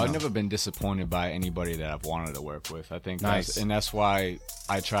 Well, I've never been disappointed by anybody that I've wanted to work with. I think Nice. that's why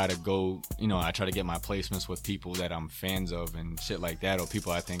I try to go, I try to get my placements with people that I'm fans of and shit like that, or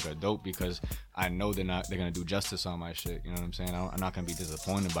people I think are dope, because I know they're gonna do justice on my shit. You know what I'm saying? I'm not gonna be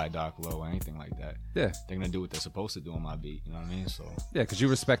disappointed by Doc Low or anything like that. Yeah. They're gonna do what they're supposed to do on my beat. You know what I mean? So Yeah, because you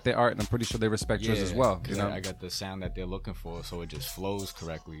respect their art, and I'm pretty sure they respect yours as well. You 'cause know? I got the sound that they're looking for, so it just flows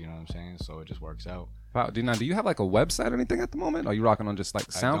correctly. You know what I'm saying? So it just works out. Wow, do you have like a website or anything at the moment? Or are you rocking on just like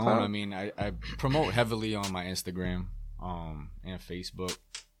I don't. SoundCloud? I mean, I promote heavily on my Instagram and Facebook.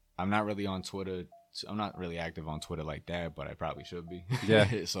 I'm not really on Twitter. I'm not really active on Twitter like that, but I probably should be.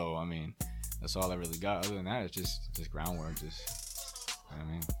 Yeah. So, I mean, that's all I really got. Other than that, it's just groundwork. You know what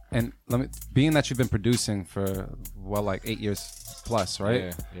I mean? And being that you've been producing for, well, like 8 years plus,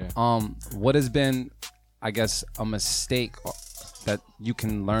 right? Yeah. What has been, I guess, a mistake that you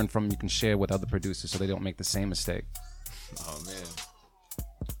can learn from, you can share with other producers so they don't make the same mistake? Oh,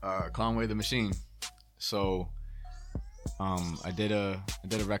 man. Conway the Machine. So, I did a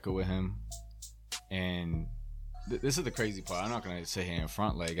record with him, and this is the crazy part. I'm not gonna sit here in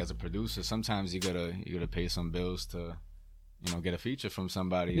front, like, as a producer, sometimes you gotta pay some bills to, get a feature from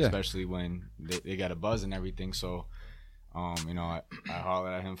somebody, Yeah. especially when they got a buzz and everything. So, I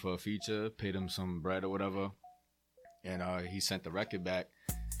hollered at him for a feature, paid him some bread or whatever, and he sent the record back,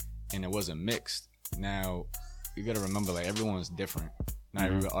 and it wasn't mixed. Now, you gotta remember, like, everyone's different. Not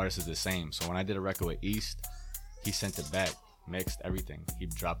every artist is the same. So when I did a record with East, he sent it back, mixed everything. He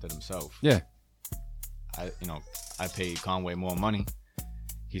dropped it himself. Yeah. I paid Conway more money.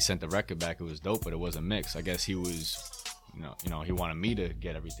 He sent the record back. It was dope, but it wasn't mixed. I guess he was, he wanted me to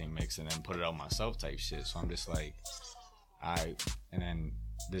get everything mixed and then put it out myself type shit. So I'm just like, and then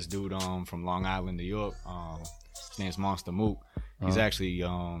this dude from Long Island, New York, his name's Monster Mook. He's actually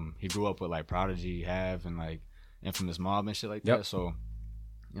he grew up with like Prodigy, Have, and like Infamous Mob and shit like that. So,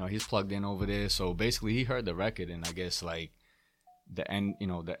 you know, he's plugged in over there. So basically, he heard the record, and I guess like the end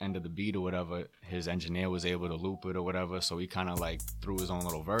of the beat or whatever, his engineer was able to loop it or whatever. So he kind of like threw his own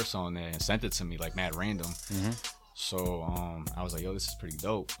little verse on there and sent it to me like mad random. So I was like, yo, this is pretty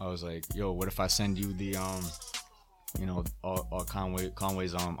dope. I was like, yo, what if I send you the you know, all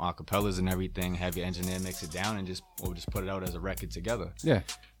Conway's acapellas and everything, have your engineer mix it down, and we'll just put it out as a record together. Yeah.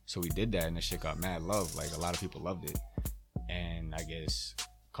 So we did that, and the shit got mad love. Like, a lot of people loved it. And I guess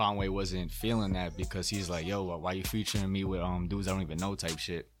Conway wasn't feeling that because he's like, yo, why you featuring me with dudes I don't even know type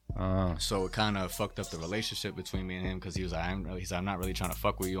shit. So it kind of fucked up the relationship between me and him, because he was like, I'm not really trying to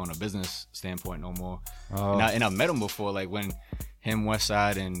fuck with you on a business standpoint no more. And I met him before, like when him,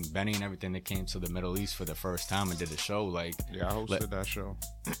 Westside, and Benny and everything, they came to the Middle East for the first time and did a show. Like, yeah, I hosted that show.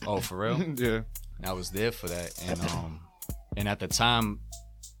 Oh, for real? Yeah. I was there for that, and at the time,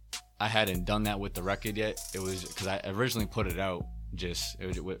 I hadn't done that with the record yet. It was because I originally put it out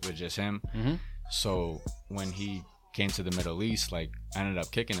with just him. So when he came to the Middle East, like, I ended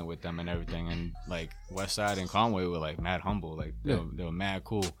up kicking it with them and everything, and like Westside and Conway were like mad humble, like they were mad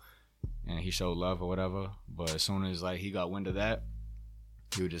cool, and he showed love or whatever. But as soon as like he got wind of that,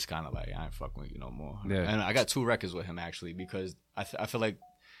 he was just kind of like, I ain't fucking with you no more. And I got 2 records with him actually, because I feel like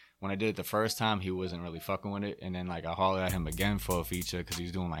when I did it the first time, he wasn't really fucking with it, and then like I hollered at him again for a feature because he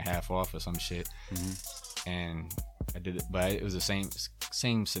was doing like half off or some shit, and I did it, but it was the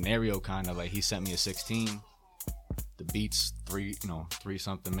same scenario kind of. Like, he sent me a 16, the beat's 3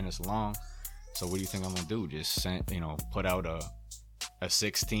 something minutes long. So what do you think I'm gonna do? Just put out a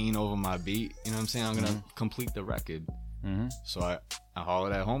 16 over my beat? You know what I'm saying? I'm gonna complete the record. So I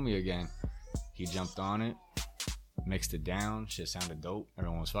hollered at homie again. He jumped on it, mixed it down. Shit sounded dope.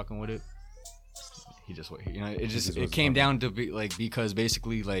 Everyone was fucking with it. He just, it came down to be like, because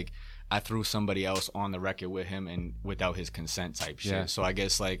basically like I threw somebody else on the record with him and without his consent type shit. Yeah. So I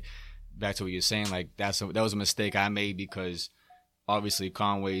guess like back to what you're saying, like that was a mistake I made, because obviously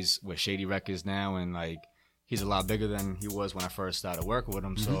Conway's with Shady Records now, and like he's a lot bigger than he was when I first started working with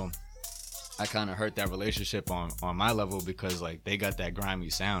him. So I kind of hurt that relationship on my level, because like they got that grimy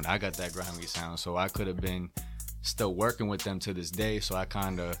sound, I got that grimy sound, so I could have been still working with them to this day. So I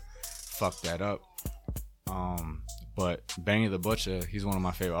kind of fucked that up. But Benny the Butcher, he's one of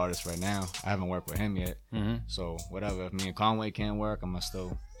my favorite artists right now. I haven't worked with him yet. So whatever, if me and Conway can't work, I'm gonna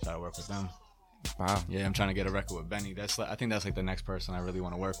still try to work with them. Wow. Yeah, I'm trying to get a record with Benny. I think that's like the next person I really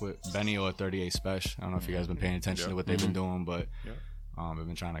want to work with. Benny or 38 Special. I don't know if you guys been paying attention to what they've been doing, but I've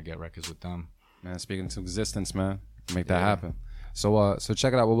been trying to get records with them. Man, speaking to existence, man. Make that happen. So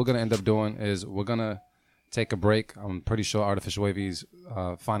check it out. What we're gonna end up doing is we're gonna take a break. I'm pretty sure Artificial Wavy's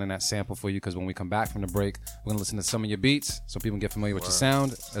finding that sample for you, because when we come back from the break, we're gonna listen to some of your beats so people can get familiar with your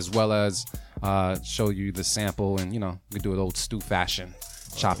sound, as well as show you the sample, and we do it old stew fashion.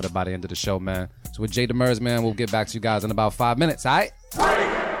 Chop it up by the end of the show, man. So with J.Demers, man, we'll get back to you guys in about 5 minutes, all right?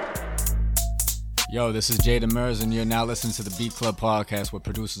 Yo, this is J.Demers, and you're now listening to the Beat Club podcast, where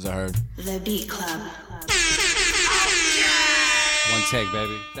producers are heard. The Beat Club. One take,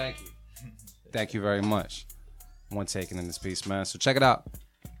 baby. Thank you. Thank you very much. One taking in this piece, man. So check it out.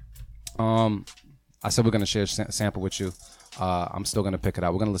 I said we're gonna share a sample with you. I'm still gonna pick it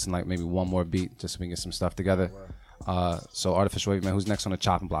out. We're gonna listen like maybe one more beat just so we can get some stuff together. So Artificial Wavy, man, who's next on the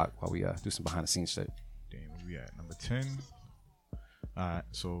chopping block while we do some behind the scenes shit? Damn, where we at? Number 10. Alright,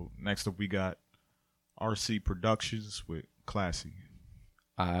 so next up we got RC Productions with Classy.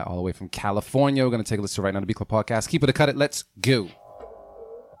 All the way from California. We're gonna take a listen right now to the Beat Club podcast. Keep it or cut it. Let's go.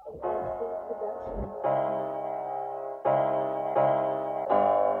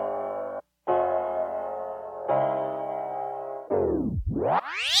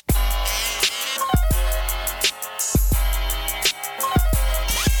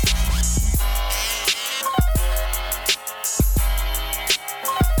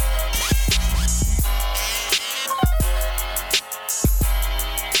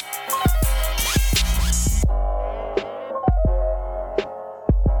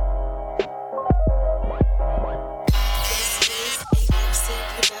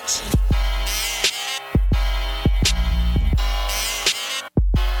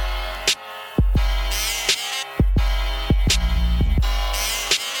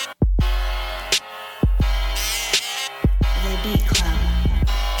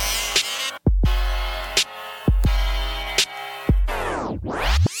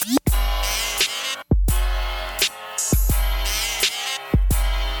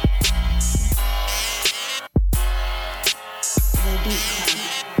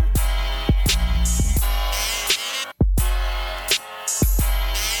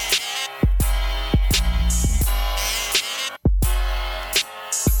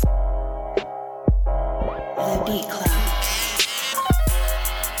 Beat Club.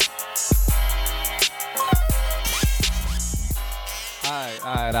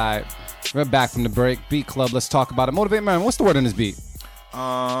 All right. We're back from the break. Beat Club, let's talk about it. Motivate Man, what's the word in this beat?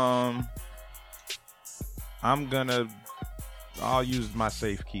 I'll use my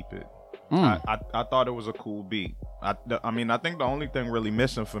safe keep it. I thought it was a cool beat. I mean, I think the only thing really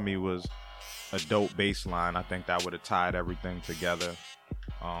missing for me was a dope bass line. I think that would have tied everything together.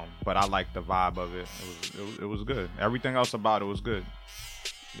 But I liked the vibe of it. It was good. Everything else about it was good.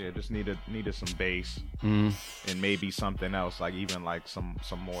 Yeah, just needed some bass and maybe something else, like even like some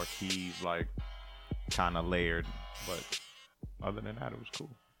more keys, like kind of layered. But other than that, it was cool.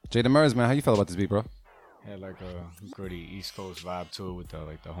 J.Demers, man, how you feel about this beat, bro? Had like a gritty East Coast vibe to it with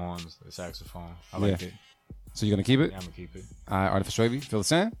the horns, the saxophone. I liked it. So you're gonna keep it? Yeah, I'm gonna keep it. All right, Artificial AV, feel the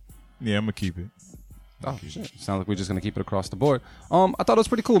same? Yeah, I'm gonna keep it. Oh shit! Sounds like we're just gonna keep it across the board. I thought it was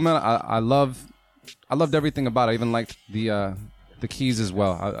pretty cool, man. I loved everything about it. I even liked the keys as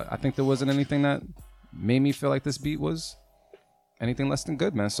well. I think there wasn't anything that made me feel like this beat was anything less than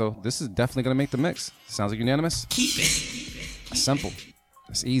good, man. So this is definitely gonna make the mix. Sounds like unanimous. Keep it. Simple.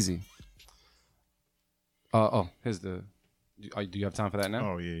 It's easy. Here's the. Do you have time for that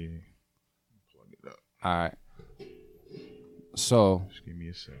now? Oh yeah. Plug it up. All right. So. Just give me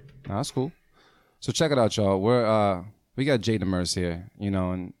a second. Nah, that's cool. So check it out, y'all. We got J.Demers here,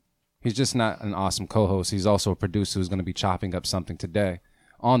 and he's just not an awesome co-host. He's also a producer who's going to be chopping up something today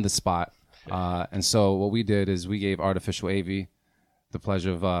on the spot. And so what we did is we gave Artificial AV the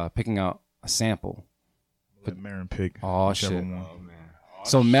pleasure of picking out a sample. Let Marin pick. Oh shit! One.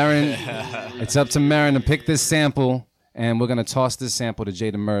 So Marin, it's up to Marin to pick this sample, and we're gonna toss this sample to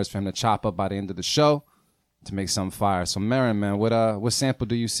J.Demers for him to chop up by the end of the show to make something fire. So Marin, man, what sample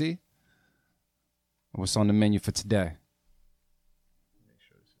do you see? What's on the menu for today? Make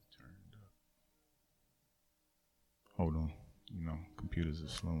sure this is turned up. Hold on. Computers are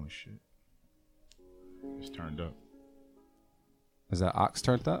slow and shit. It's turned up. Is that aux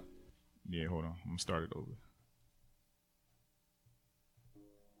turned up? Yeah, hold on. I'm gonna start it over.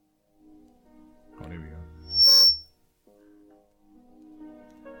 Oh, there we go.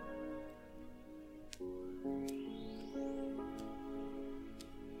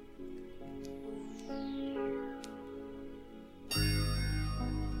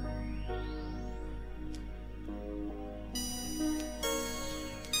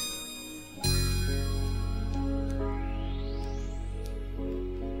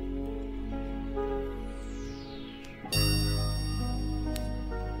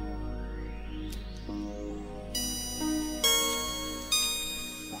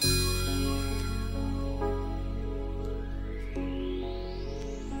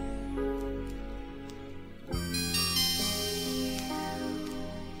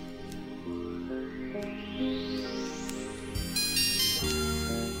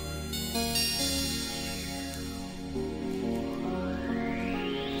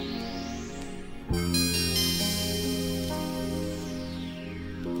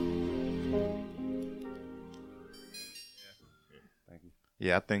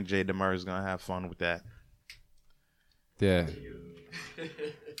 Yeah, I think J.Demers is gonna have fun with that. Yeah.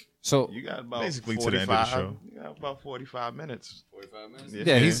 So You got about Basically to 45, the end of the show. You got about 45 minutes. 45 minutes.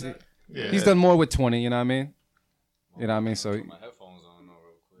 yeah, he's done more with 20. You know what I mean? You know what I mean? So Put my headphones on though,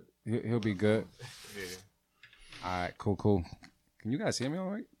 real quick. he'll be good. Yeah. All right, cool. Can you guys hear me all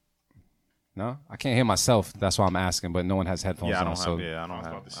right? No, I can't hear myself. That's why I'm asking. But no one has headphones Yeah, I on, don't so have. Yeah, I don't was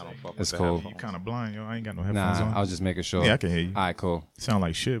have. about to I don't say. fuck It's with cool. the You headphones. kind of blind, yo. I ain't got no headphones nah, on. I was just making sure. Yeah, I can hear you. All right, cool. Sound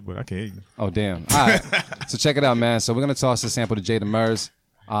like shit, but I can hear you. Oh, damn. All right. So check it out, man. So we're going to toss this sample to J.Demers.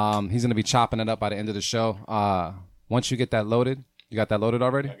 He's going to be chopping it up by the end of the show. Once you get that loaded, you got that loaded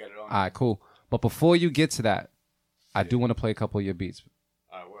already? I got it on. All right, cool. But before you get to that, I do want to play a couple of your beats.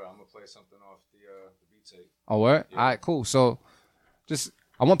 All right, well, I'm gonna play something off the beat tape. Oh, what? Yeah. All right, cool. So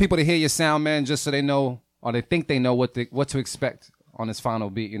I want people to hear your sound, man, just so they know, or they think they know what to expect on this final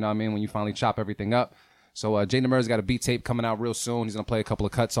beat, you know what I mean, when you finally chop everything up. So J.Demers got a beat tape coming out real soon. He's going to play a couple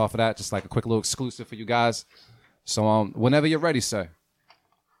of cuts off of that, just like a quick little exclusive for you guys. So whenever you're ready, sir.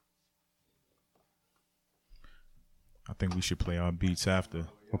 I think we should play our beats after.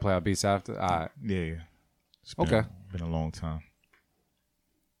 We'll play our beats after. All right. Yeah. It's been a long time.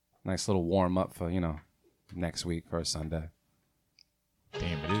 Nice little warm up for, next week, first Sunday.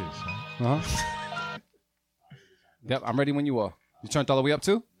 Damn, it is. Huh? Uh-huh. Yep, I'm ready when you are. You turned all the way up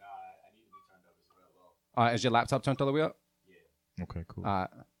too? Nah, I need to be turned up as well. Is your laptop turned all the way up? Okay, cool. All right.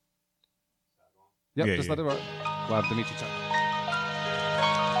 Yep, Yeah, just yeah. let it rock. We'll have Dimitri turn.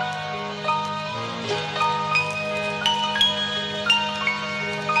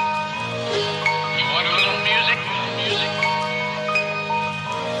 You want a little music?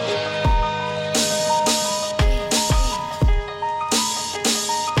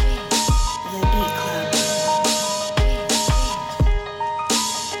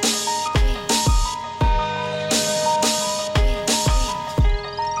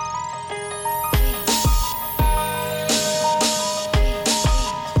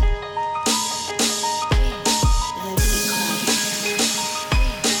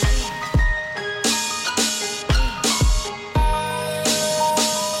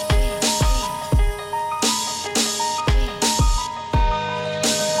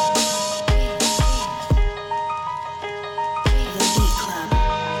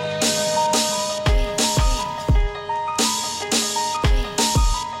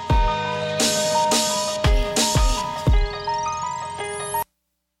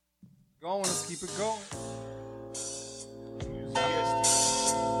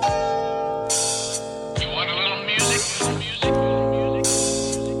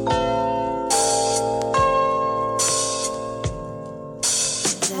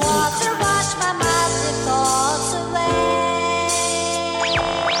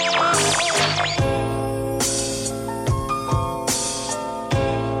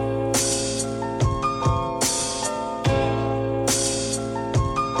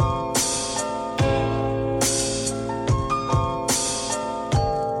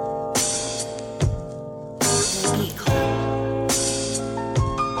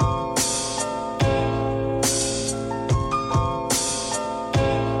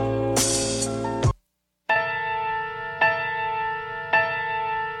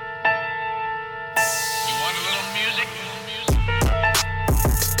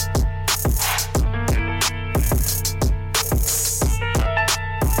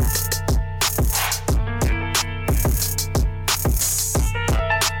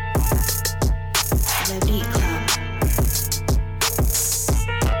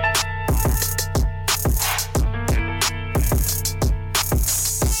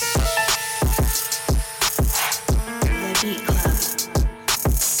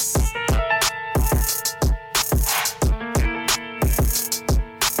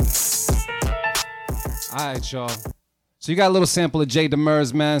 All right, y'all. So you got a little sample of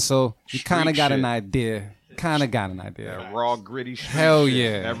J.Demers, man. So you kind of Street got shit. an idea. Yeah, raw, gritty street Hell shit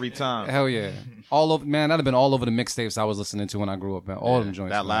yeah. every time. Hell yeah. All over, man. That'd have been all over the mixtapes I was listening to when I grew up, man. All them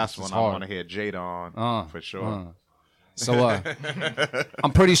joints. That man. last It's one, I hard. want to hear Jada on for sure. So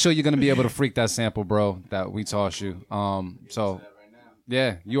I'm pretty sure you're gonna be able to freak that sample, bro, that we taught you. So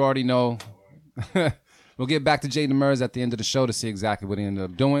yeah, you already know. We'll get back to J.Demers at the end of the show to see exactly what he ended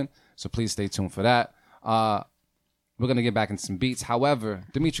up doing. So please stay tuned for that. We're gonna get back into some beats. However,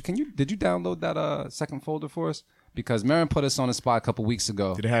 Dimitri, did you download that second folder for us? Because Marin put us on the spot a couple weeks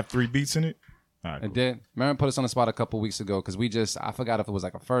ago. Did it have 3 beats in it? All right, It did. Marin put us on the spot a couple weeks ago because I forgot if it was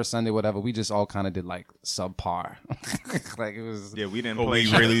like a first Sunday, whatever. We just all kind of did like subpar. Like it was. Yeah, we didn't Oh, play we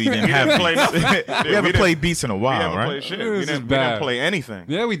shit. really didn't We have didn't play beats. nothing. We haven't played beats in a We while, haven't right? played shit. This We is didn't bad. play anything.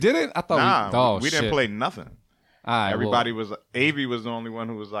 Yeah, we did it. I thought We shit. didn't play nothing. All right, Everybody was. Avi was the only one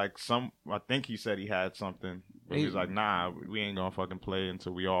who was like I think he said he had something, but he was Avi. like, "Nah, we ain't gonna fucking play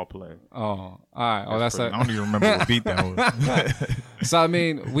until we all play." Oh, all right. Oh, that's I don't even remember what beat that was. So I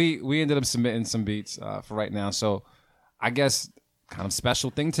mean, we ended up submitting some beats for right now. So I guess kind of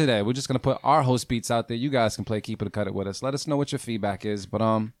special thing today. We're just gonna put our host beats out there. You guys can play Keep It or Cut It with us. Let us know what your feedback is. But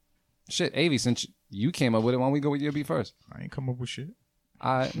shit, Avi, since you came up with it, why don't we go with your beat first? I ain't come up with shit.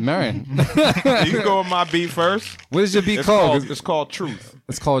 Marin, You can go with my beat first. what is your beat It's called? It's called Truth.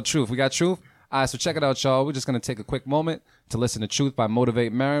 It's called Truth. We got Truth. All right, so check it out, y'all. We're just going to take a quick moment to listen to Truth by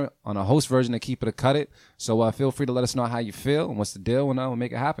Motivate Marin on a host version of Keep It or Cut It. So feel free to let us know how you feel and what's the deal, and we'll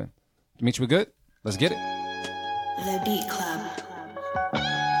make it happen. Dimitri, we good? Let's get it. The Beat Club.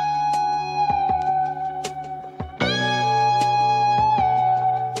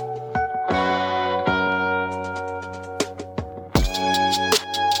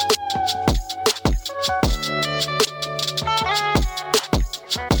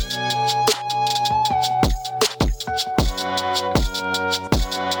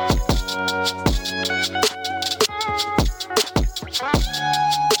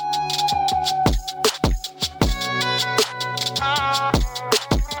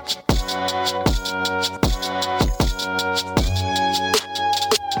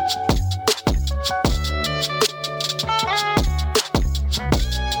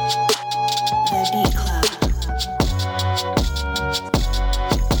 The Beat Club.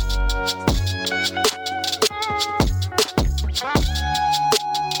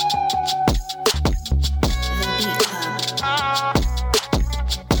 The Beat Club.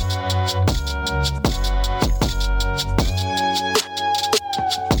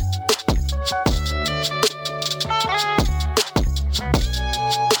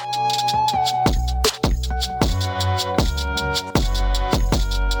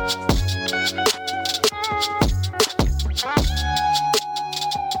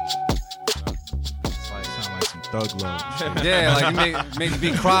 Sound like some thug love. shit. Yeah, like you make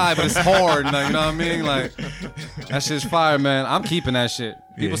me cry, but it's hard. Like, you know what I mean? Like that shit's fire, man. I'm keeping that shit.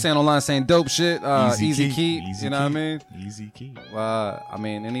 People Yeah. saying online saying dope shit, easy key. Easy You know what I key. mean? Easy key. I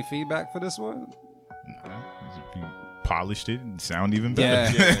mean, any feedback for this one? You polished it and sound even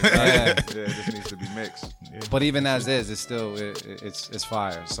better. Yeah, yeah. Yeah, it just needs to be mixed. But even as is, it's still it's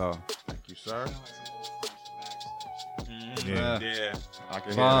fire. So Thank you, sir. Yeah. Yeah, I can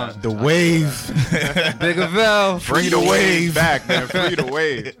hear Fine. that. The wave. Bigger Vel. Bring the wave back, man. Free the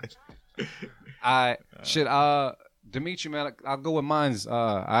wave. I shit. Dimitri, man, I'll go with mine's.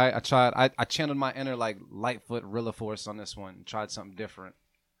 I channeled my inner like Lightfoot Rilla Force on this one. Tried something different.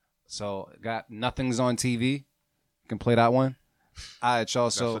 So got Nothing's on TV. You can play that one. All right, y'all.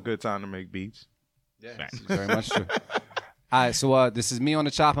 That's So a good time to make beats. yeah, this is very much true. All right, so this is me on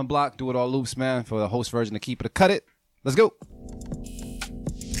the chopping block. Do it all loops, man, for the host version of Keep It or Cut It. Let's go.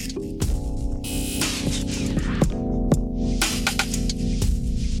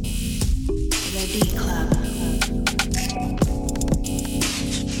 The Beat Club.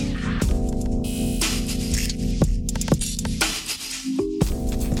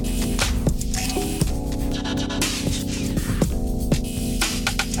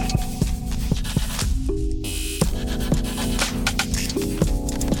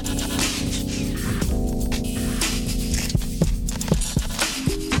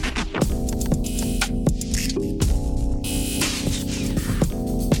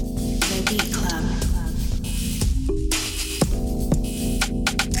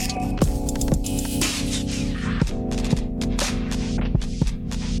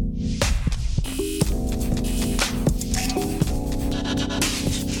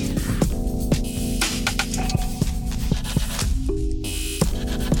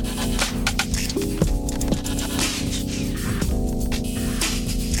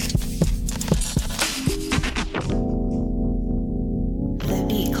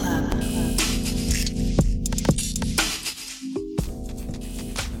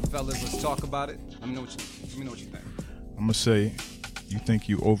 fellas. Let's talk about it. Let me know what you think. I'm gonna say, you think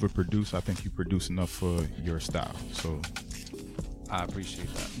you overproduce. I think you produce enough for your style. So I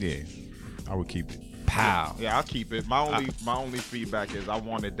appreciate that. yeah, I would keep it. Pow. Yeah, I'll keep it. My only feedback is I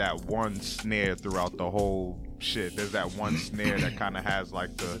wanted that one snare throughout the whole shit. There's that one snare that kind of has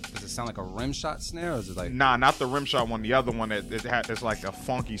like the. Does it sound like a rim shot snare, or is it like? Nah, not the rim shot one. The other one it's like a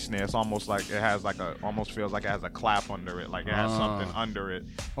funky snare. It's almost like it has like almost feels like it has a clap under it. Like it has something under it.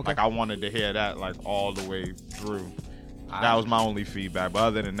 Okay. Like I wanted to hear that like all the way through. That was my only feedback. But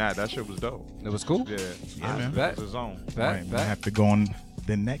other than that shit was dope. It was cool. Yeah, Yeah, man. Bet. It was a zone. I have to go on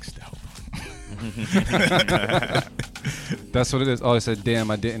the next album. That's what it is. Oh, it said,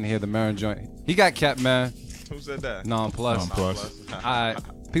 damn, I didn't hear the Marin joint. He got kept, man. Who said that? Non-plus. Plus.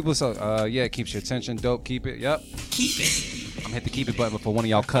 People say, yeah, it keeps your attention. Dope. Keep it. Yep. Keep it. I'm gonna hit the keep it button before one of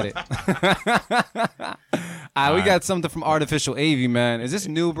y'all cut it. We got something from Artificial AV, man. Is this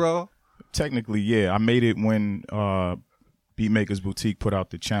new, bro? Technically, yeah. I made it when Beatmakers Boutique put out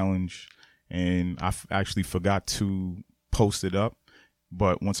the challenge, and I actually forgot to post it up.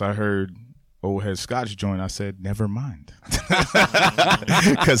 But once I heard Old Head Scotch join, I said, never mind.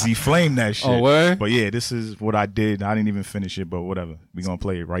 Because he flamed that shit. Oh, word? But yeah, this is what I did. I didn't even finish it, but whatever. We're going to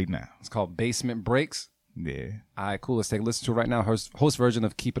play it right now. It's called Basement Breaks. Yeah. All right, cool. Let's take a listen to it right now. Host version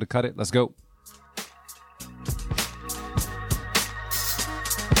of Keep It or Cut It. Let's go.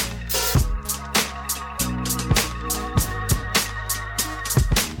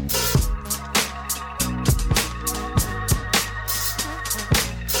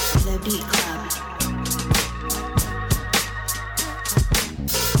 The Beat Club.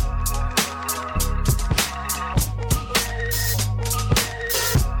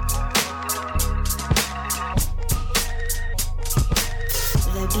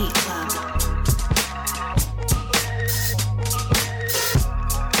 The Beat Club.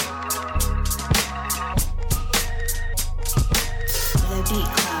 The Beat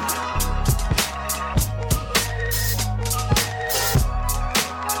Club.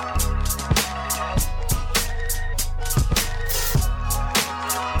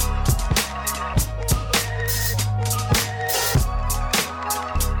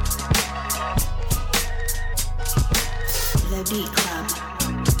 The Beat Club.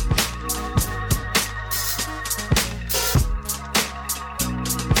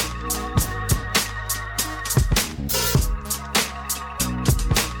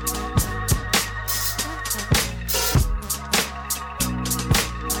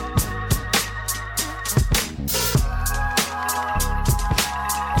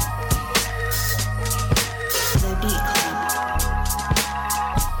 The Beat Club.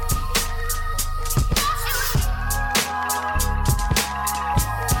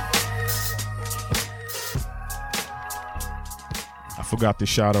 I forgot to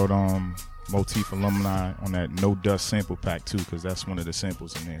shout out Motif alumni on that No Dust sample pack too, because that's one of the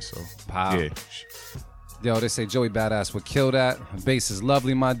samples in there. So Pow. yeah, Yo, they say Joey Badass would kill that. Bass is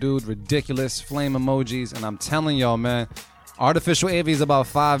lovely, my dude. Ridiculous. Flame emojis. And I'm telling y'all, man, Artificial AV is about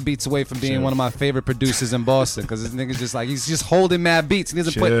 5 beats away from being Chill. one of my favorite producers in Boston. Because this nigga's just like, he's just holding mad beats. He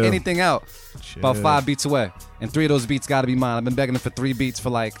doesn't put Chill. anything out. About Chill. 5 beats away. And 3 of those beats got to be mine. I've been begging him for 3 beats for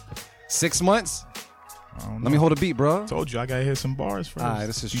like 6 months. I don't Let know. me hold a beat, bro. Told you I gotta hear some bars first. Alright,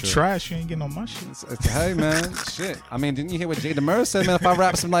 this is you true. trash, you ain't getting on my shit. Hey, man. Shit. I mean, didn't you hear what J.Demers said, man? If I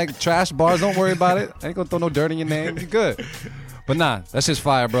rap some like trash bars, don't worry about it. I ain't gonna throw no dirt in your name. You good. But nah, that's just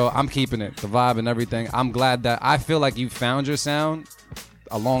fire, bro. I'm keeping it. The vibe and everything. I'm glad that I feel like you found your sound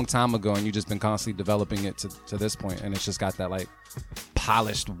a long time ago and you just been constantly developing it to this point, and it's just got that like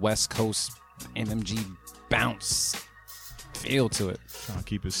polished West Coast MMG bounce feel to it. Trying to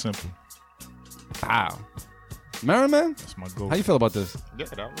keep it simple. Wow. Merriman, That's my goal. how you feel about this? Yeah,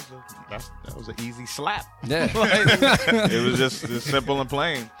 that was an easy slap. Yeah. It was just simple and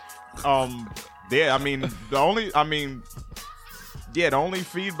plain. Yeah, I mean the only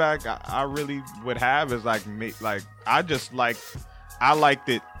feedback I really would have is like I liked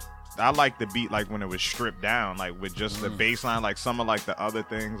it. I liked the beat like when it was stripped down, like with just the bass line, like some of like the other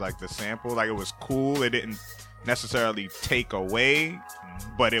things, like the sample, like it was cool. It didn't necessarily take away,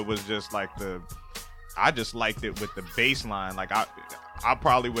 but it was just like I just liked it with the bass line. Like I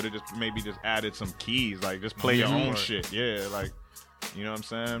probably would have just maybe just added some keys, like just play your own shit. Yeah, like you know what I'm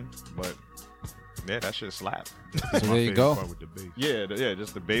saying? But yeah, that shit slap. So there you go. Part with the bass. Yeah,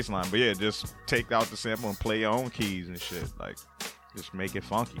 just the bass line. But yeah, just take out the sample and play your own keys and shit. Like just make it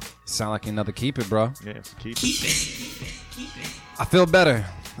funky. Sound like another keep it, bro. Yeah, keep it. I feel better.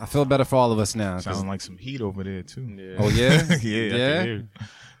 I feel better for all of us now. Sounding like some heat over there too. Yeah. Oh yeah, yeah, I can hear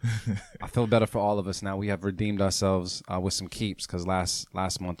it. I feel better for all of us now. We have redeemed ourselves with some keeps because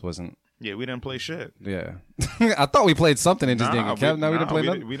last month wasn't. Yeah, we didn't play shit. Yeah, I thought we played something and just didn't get kept. No, we didn't play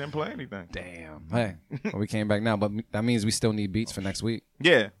nothing. We didn't play anything. Damn. Hey, well, we came back now, but that means we still need beats for next week.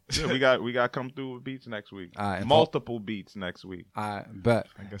 Yeah, we got to come through with beats next week. Multiple beats next week. I bet.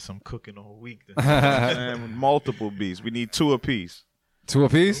 I guess I'm cooking all week. And multiple beats. We need 2 apiece. 2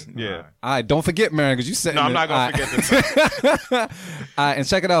 apiece? Yeah. All right, don't forget, man, because you said. No, I'm not going to forget this. All right, and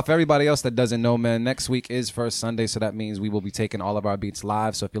check it out for everybody else that doesn't know, man. Next week is First Sunday, so that means we will be taking all of our beats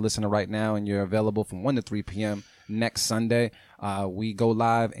live. So if you're listening right now and you're available from 1 to 3 p.m. next Sunday, we go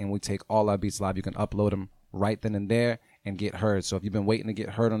live and we take all our beats live. You can upload them right then and there and get heard. So if you've been waiting to get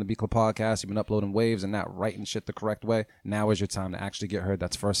heard on the Beat Club podcast, you've been uploading waves and not writing shit the correct way, now is your time to actually get heard.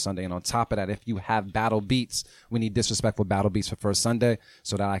 That's First Sunday. And on top of that, if you have battle beats, we need disrespectful battle beats for First Sunday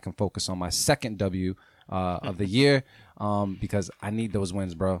so that I can focus on my second W of the year because I need those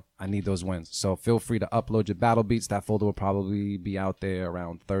wins, bro. I need those wins. So feel free to upload your battle beats. That folder will probably be out there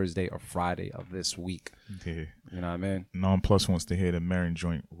around Thursday or Friday of this week. Yeah. You know what I mean? Non-plus wants to hear the Marin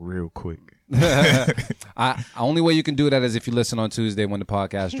joint real quick. Only way you can do that is if you listen on Tuesday when the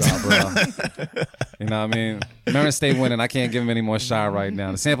podcast drop, bro. You know what I mean? Marin stay winning. I can't give him any more shot right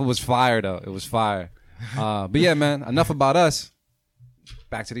now. The sample was fire, though. It was fire. But yeah, man, enough about us.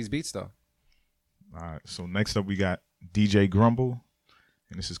 Back to these beats, though. All right, so next up we got DJ Grumble,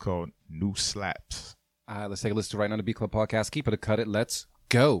 and this is called New Slaps. All right, let's take a listen to right now the Beat Club podcast. Keep it or cut it. Let's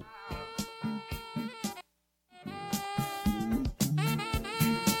go.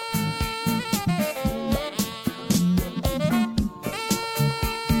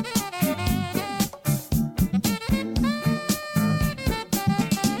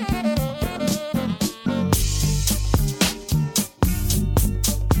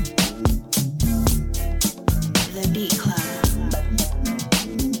 The Beat Club.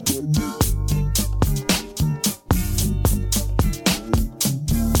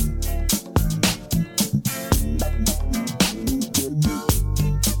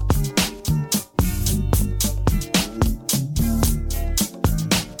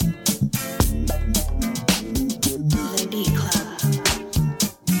 The Beat Club.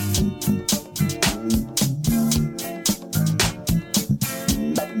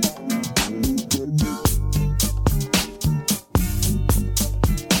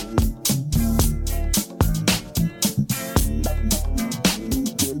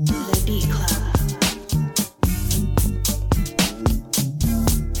 The Beat Club.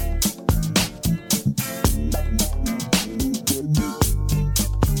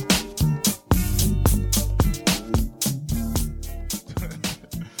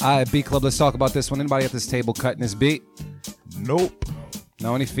 All right, Beat Club, let's talk about this one. Anybody at this table cutting this beat? Nope.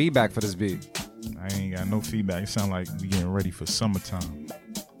 No, any feedback for this beat? I ain't got no feedback. It sound like we getting ready for summertime.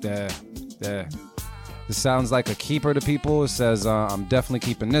 Yeah. This sounds like a keeper to people. It says, I'm definitely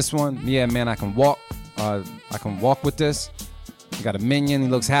keeping this one. Yeah, man, I can walk. I can walk with this. You got a minion. He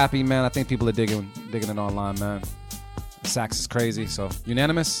looks happy, man. I think people are digging it online, man. The sax is crazy. So,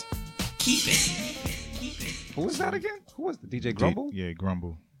 unanimous? Keep it. Who was that again? Who was the DJ Grumble? Yeah,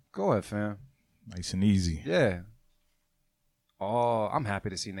 Grumble. Go ahead, fam. Nice and easy. Yeah. Oh, I'm happy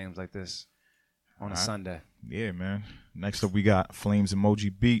to see names like this on a Alright. Sunday. Yeah, man. Next up we got Flames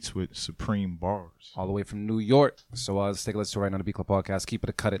Emoji Beats with Supreme Bars. All the way from New York. So let's take a listen to right now the Beat Club podcast. Keep it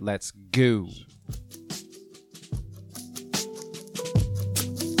or cut it. Let's go.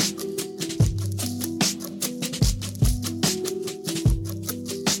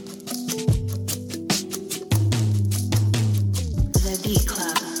 The Beat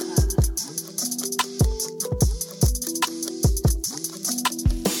Club.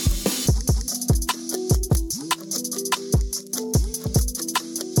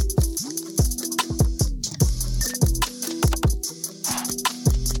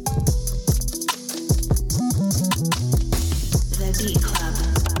 The Beat Club.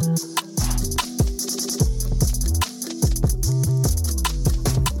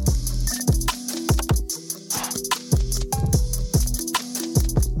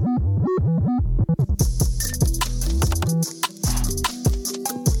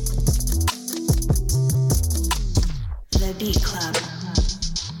 The Beat Club.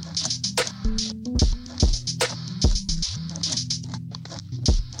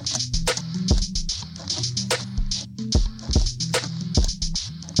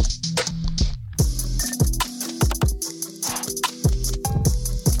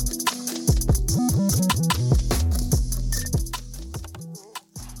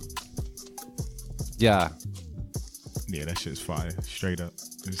 Yeah. Yeah, that shit's fire. Straight up.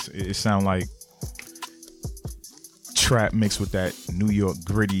 It sound like trap mixed with that New York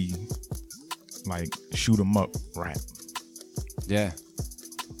gritty, like shoot 'em up rap. Yeah.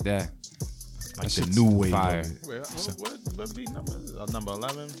 Like the shit's new wave. fire. Of it. Wait, what beat number? Number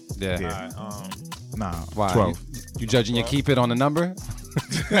 11. Yeah. All right, Nah, Why? 12. You judging your keep it on the number?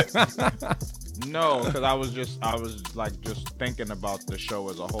 no, because I was just thinking about the show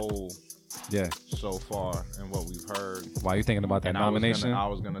as a whole Yeah. so far and what we've heard. Why are you thinking about that And nomination? I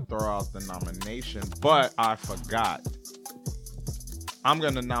was gonna throw out the nomination, but I forgot. I'm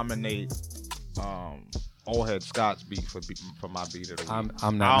gonna nominate Old Head Scott's beat for my beat of the week. I'm not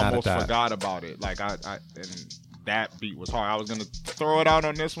I mad at almost that. forgot about it. Like and that beat was hard. I was gonna throw it out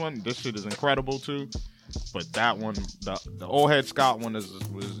on this one. This shit is incredible too. But that one, the Old Head Scott one is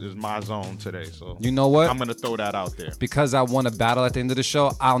my zone today. So You know what? I'm gonna throw that out there. Because I won a battle at the end of the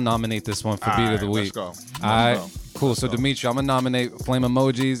show, I'll nominate this one for All beat right, of the week. let's go. All right, cool. Let's So go. Dimitri, I'm gonna nominate Flame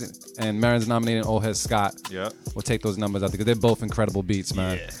Emojis, and Marin's nominating Old Head Scott. Yeah. We'll take those numbers out because they're both incredible beats,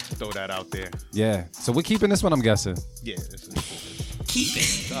 man. Yeah. Throw that out there. Yeah. So we're keeping this one, I'm guessing. Yeah. Keep it.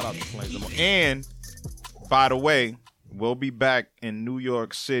 Shout out to Flames of Mo- And by the way, we'll be back in New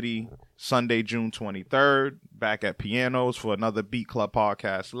York City Sunday, June 23rd, back at Pianos for another Beat Club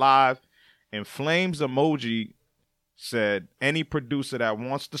podcast live. And Flames Emoji said, any producer that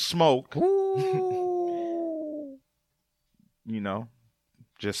wants to smoke,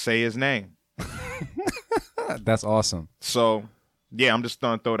 just say his name. That's awesome. So, yeah, I'm just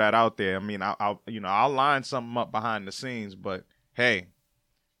gonna throw that out there. I mean, I'll line something up behind the scenes, but hey,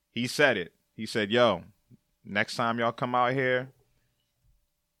 he said it. He said, "Yo, next time y'all come out here,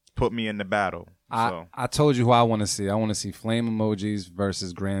 put me in the battle." So I told you who I want to see. I want to see Flame Emojis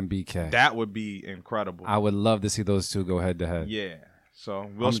versus Grand BK. that would be incredible. I would love to see those two go head to head. Yeah. So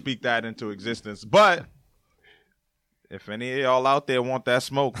we'll speak that into existence. But if any of y'all out there want that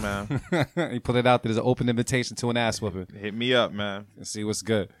smoke, man, He put it out there. There's an open invitation to an ass whooping. hit me up, man. And see what's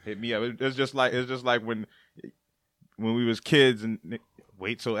good. Hit me up. It's just like when we was kids and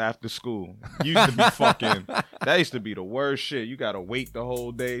wait till after school. Used to be fucking. That used to be the worst shit. You gotta wait the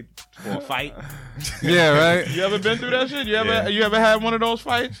whole day for a fight. Yeah, right? You ever been through that shit? You ever had one of those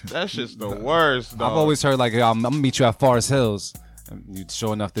fights? That shit's the worst. Dog. I've always heard like, I'm gonna meet you at Forest Hills. And you'd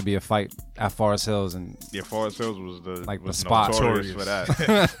show enough to be a fight at Forest Hills, and Forest Hills was the spot. notorious for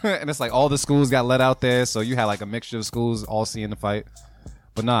that. and it's like all the schools got let out there, so you had like a mixture of schools all seeing the fight.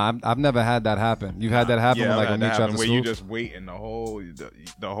 But nah, I've never had that happen. You've had that happen Yeah, when, like I've a had meet that you happen after where school? you just waiting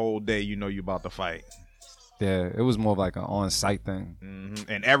the whole day. You know you about to fight. Yeah, it was more of like an on-site thing.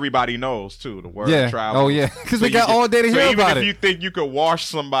 And everybody knows too. The word Yeah. travels. Oh yeah, because we you got all day to so hear even about if it. you think you could wash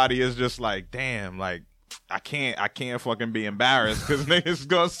somebody, it's just like, damn, like I can't fucking be embarrassed because niggas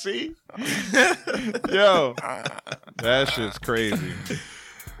gonna see. Yo, that shit's crazy.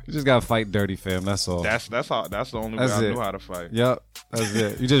 You just gotta fight dirty, fam. That's all. That's the only way That's I it. knew how to fight. Yep, that's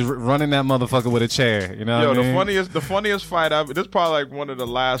it. You just running that motherfucker with a chair. You know Yo, what I mean? the funniest fight this is probably like one of the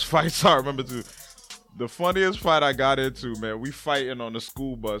last fights I remember too. The funniest fight I got into, man, we fighting on the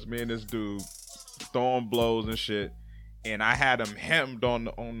school bus, me and this dude throwing blows and shit. And I had him hemmed on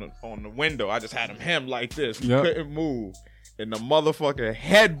the window. I just had him hemmed like this. He Yep. couldn't move. And the motherfucker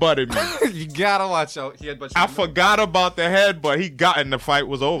headbutted me. You gotta watch out. He headbutts you. I forgot about the headbutt. He got and the fight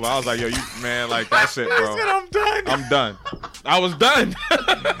was over. I was like, yo, like that's it, bro. I'm done. I'm done. I was done.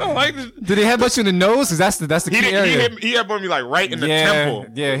 Like, Did he headbutt you in the nose? Cause that's the key area. he headbutted me like right in the Yeah, temple.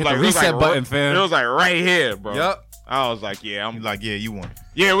 yeah, hit Like, the it was reset like, button, fam. It was like right here, bro. Yep. I was like, yeah, I'm like, Yeah, you won.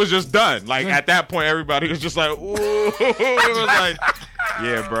 yeah, it was just done. Like at that point, everybody was just like, ooh. It was like,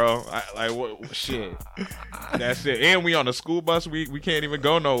 yeah, bro. What shit. That's it. And we on the school bus. We can't even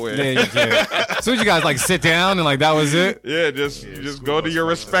go nowhere. Yeah, you can't. As soon as you guys like sit down and like that was it. Yeah, just school go to bus your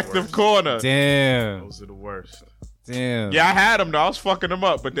fights are the respective worst. corner. Damn. Those are the worst. Damn. Yeah, I had him though. I was fucking him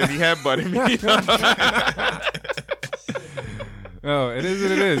up, but then he headbutted me. Oh, it is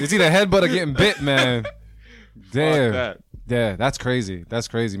what it is. It's either headbutt or getting bit, man. Damn. that. Yeah, that's crazy. That's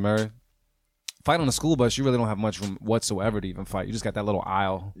crazy, Murray. Fight on the school bus, you really don't have much room whatsoever to even fight. You just got that little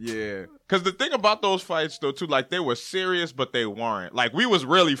aisle. Yeah, because the thing about those fights though too, like they were serious, but they weren't. Like we was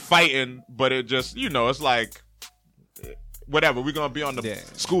really fighting, but it just it's like whatever. We're gonna be on the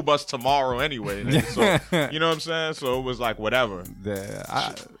school bus tomorrow anyway. So you know what I'm saying? So it was like whatever. Yeah,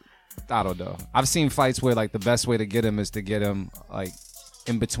 I don't know. I've seen fights where like the best way to get him is to get him like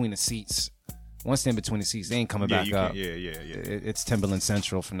in between the seats. Once they're in between the seats, they ain't coming Yeah, back you up. can, yeah. It's Timberland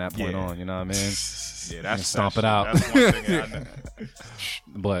Central from that point on. You know what I mean? Yeah, that's stomp that it out. That's one thing.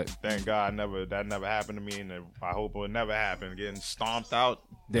 But Thank God that never happened to me, and I hope it would never happen. Getting stomped out.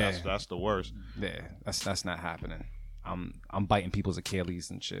 Yeah. That's the worst. yeah, that's not happening. I'm biting people's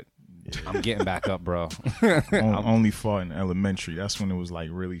Achilles and shit. I'm getting back up, bro. Only fought in elementary. That's when it was like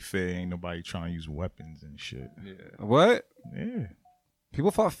really fair. Ain't nobody trying to use weapons and shit. Yeah. What? Yeah. People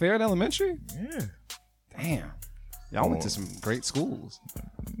fought fair in elementary? Yeah. Damn. Y'all went to some great schools.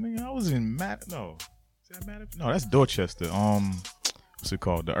 Nigga, I was in No. Is that Matt? No, that's Dorchester. What's it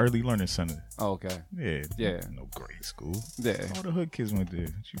called? The Early Learning Center. Oh, okay. Yeah. Yeah. No grade school. Yeah. All the hood kids went there.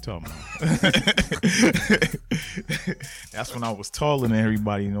 What you talking about? That's when I was taller than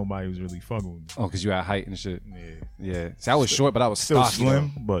everybody. Nobody was really fucking with me. Oh, because you had height and shit. Yeah. Yeah. See, I was short, but I was Still stocky,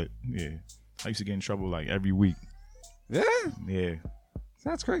 slim, though. but yeah. I used to get in trouble like every week. Yeah. Yeah.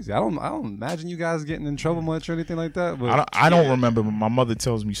 That's crazy. I don't imagine you guys getting in trouble much or anything like that. But I don't remember, but my mother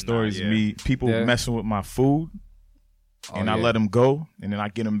tells me stories of me, people Yeah. messing with my food, and I yeah. let them go, and then I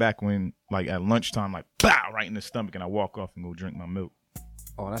get them back when, like, at lunchtime, like, bow, right in the stomach, and I walk off and go drink my milk.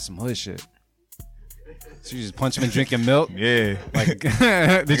 Oh, that's some hood shit. So you just punch him and drink your milk? Yeah. Like, did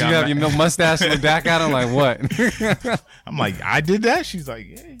you have your milk mustache and look back at him like what? I'm like, I did that? She's like,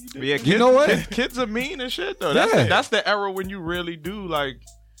 yeah, you did. Yeah, kids, You know what? Kids are mean and shit though. Yeah. That's the era when you really do like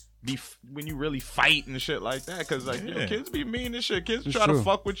when you really fight and shit like that. Cause like you know, kids be mean and shit. Kids It's try true. to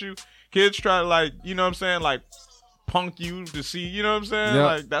fuck with you. Kids try to like, you know what I'm saying, like punk you to see, you know what I'm saying? Yep.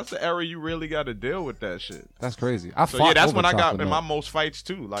 Like that's the era you really got to deal with that shit. That's crazy. So yeah, that's when I got chocolate in my milk. most fights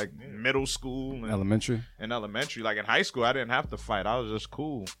too, like middle school and Elementary. elementary. Like in high school, I didn't have to fight. I was just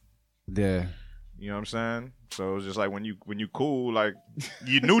cool. Yeah. You know what I'm saying? So it was just like when you cool, like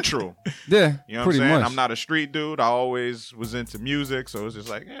you neutral. Yeah. You know what I'm pretty saying? much. I'm not a street dude. I always was into music, so it's just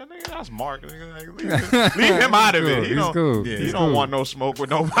like, yeah, nigga, that's Mark. Nigga, like, leave him out of it. He's cool. Yeah, He he's don't want no smoke with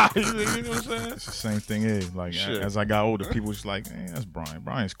nobody. You know what I'm saying? It's the same thing is. Like, Shit. as I got older, people was like, that's Brian.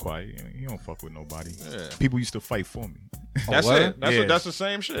 Brian's quiet. He don't fuck with nobody. Yeah. People used to fight for me. That's word? it. That's Yeah. that's the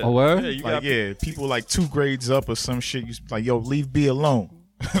same shit. Oh, word? Yeah, you Like, got yeah, people like 2 grades up or some shit. Used to be like, yo, leave B alone.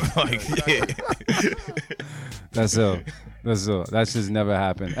 Like, yeah. That's ill. That's ill. That's just never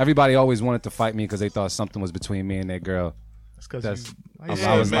happened. Everybody always wanted to fight me because they thought something was between me and that girl. That's because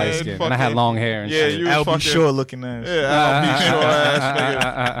I was man, light skinned and I had fucking- long hair and yeah, shit. you Al B. fucking- Shore looking ass. Yeah, I'll be sure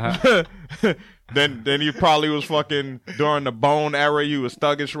ass nigga. Then you probably was fucking during the Bone era. You was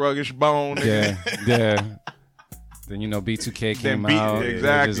Thuggish Ruggish Bone. Nigga. Yeah. Then B2K came Then out.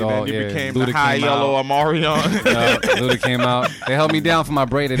 exactly. Then you became Luda the high came yellow out. Amarion. Luda came out. They held me down for my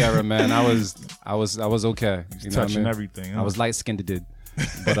braided era, man. I was okay. You know what I touching mean? everything. Huh? I was light skinned,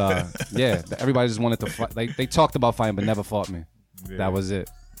 but yeah, everybody just wanted to fight. Like they talked about fighting, but never fought me. Yeah. That was it.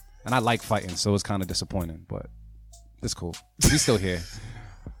 And I like fighting, so it's kind of disappointing, but it's cool. We still here.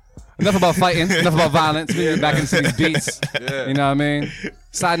 Enough about fighting. Enough about violence. We get back into these beats. Yeah. You know what I mean?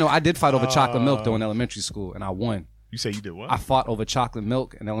 Side note: I did fight over chocolate milk though in elementary school, and I won. You say you did what? I fought over chocolate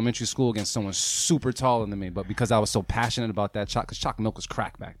milk in elementary school against someone super taller than me, but because I was so passionate about that chocolate, because chocolate milk was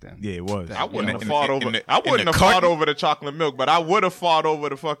crack back then. Yeah, it was. I wouldn't In have the- fought in over. the- I in wouldn't the have fought carton? over the chocolate milk, but I would have fought over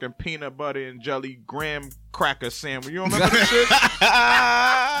the fucking peanut butter and jelly graham cracker sandwich. You remember them shit?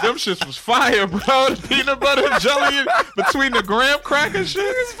 Them shits was fire, bro. The peanut butter and jelly between the graham cracker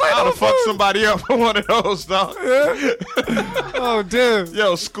shit. I'd have fucked somebody up for one of those, dog. Oh, damn.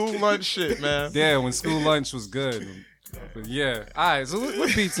 Yo, school lunch shit, man. Yeah, when school lunch was good. But yeah. All right, so what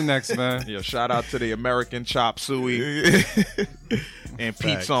pizza next, man? Yo, shout out to the American Chop Suey and Facts.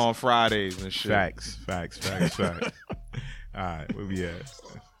 pizza on Fridays and shit. Facts. All right, where we at?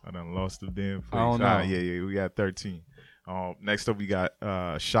 I done lost the damn place. I don't know. All right, yeah, we got 13. Next up, we got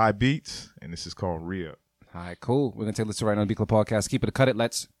Shy Beats, and this is called Rhea. All right, cool. We're going to take a listen right now on the Beat Club Podcast. Keep it or cut it.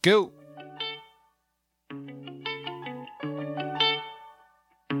 Let's go.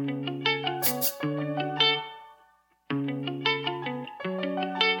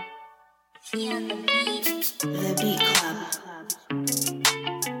 The Beat Club.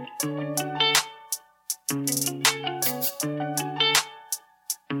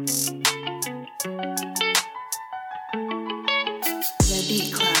 The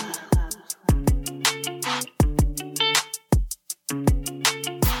Beat Club.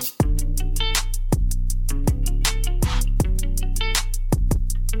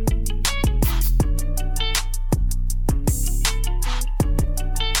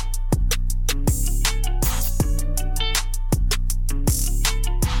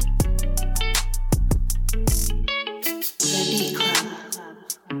 The Beat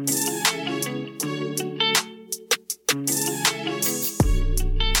Club.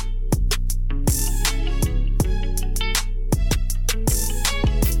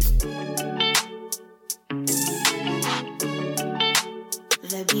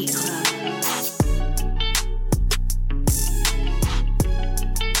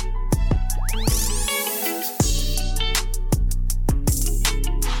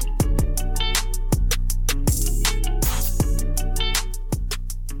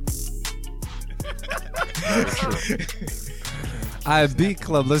 right, Beat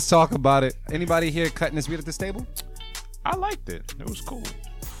Club. Let's talk about it. Anybody here cutting this beat at this table? I liked it. It was cool.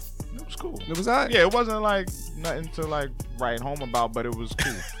 It was alright. Yeah, it wasn't like nothing to like write home about, but it was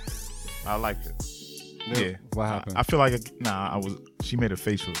cool. I liked it. Yeah. What happened? I feel like she made a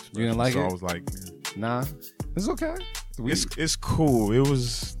facial expression. You didn't like so it? I was like, Nah, it's okay. it's cool. It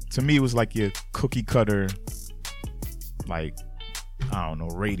was, to me, it was like your cookie cutter, like, I don't know,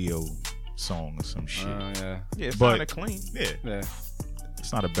 radio song or some shit. Yeah. Yeah, it But- sounded clean. Yeah, Yeah.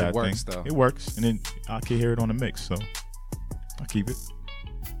 it's not a bad works, thing. though. It works, and then I can hear it on the mix, so I keep it.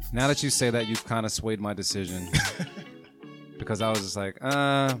 Now that you say that, you've kind of swayed my decision. Because I was just like,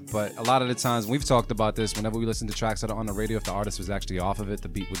 but a lot of the times we've talked about this, whenever we listen to tracks that are on the radio, if the artist was actually off of it, the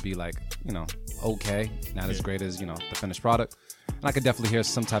beat would be like, okay, not as great as, the finished product. And I could definitely hear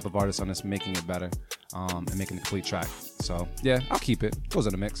some type of artist on this making it better, and making the complete track. So yeah, I'll keep it. Goes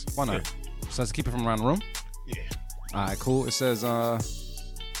in the mix. Why not? Yeah. So let's keep it from around the room. Yeah. All right, cool. It says, all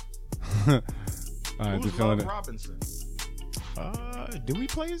right, Who's you feeling Love it? Robinson? Did we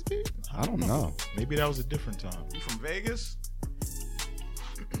play his beat? I don't know. Maybe that was a different time. You from Vegas?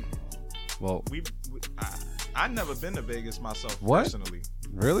 Well, I never been to Vegas myself What? personally.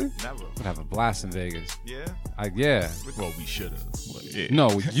 really? Never. Would have a blast in Vegas. Yeah. Yeah. Well, we should have. Yeah. No,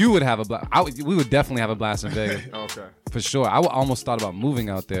 you would have a blast. We would definitely have a blast in Vegas. Okay. For sure. I almost thought about moving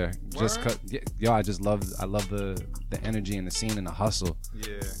out there. Just Word? cause, yo, I love the energy and the scene and the hustle.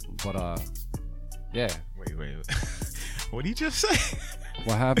 Yeah. But yeah. Wait. What did he just say?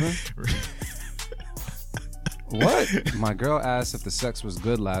 What happened? What? My girl asked if the sex was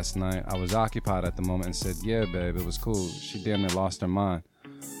good last night. I was occupied at the moment and said, yeah, babe, it was cool. She damn near lost her mind.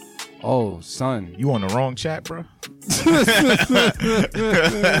 Oh, son. You on the wrong chat, bro?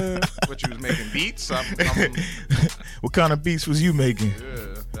 What, you was making beats? What kind of beats was you making?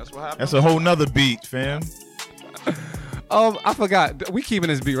 Yeah, that's what happened. That's a whole nother beat, fam. I forgot. We keeping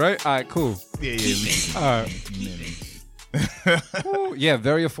this beat, right? All right, cool. Yeah. All right. Ooh, yeah,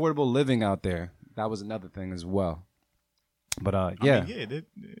 very affordable living out there. That was another thing as well. But yeah. There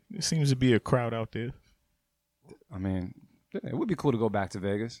seems to be a crowd out there. I mean, it would be cool to go back to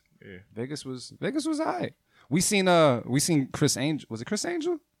Vegas. Yeah. Vegas was alright. We seen Chris Angel. Was it Chris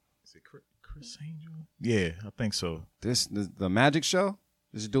Angel? Is it Chris Angel? Yeah, I think so. The magic show.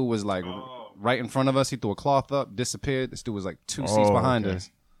 This dude was like right in front of us. He threw a cloth up, disappeared. This dude was like 2 seats behind us.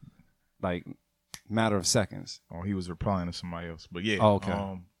 Like matter of seconds. Oh, he was replying to somebody else. But yeah. Oh,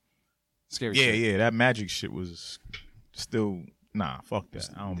 okay. Scary shit. Yeah. That magic shit was still fuck that.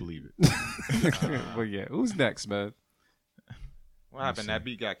 I don't believe it. Well, yeah. Who's next, man? What happened? That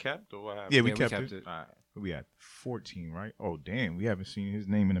beat got kept, or what happened? Yeah, we kept it. All right. We had 14, right? Oh damn, we haven't seen his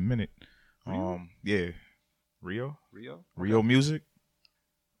name in a minute. Yeah. Rio Music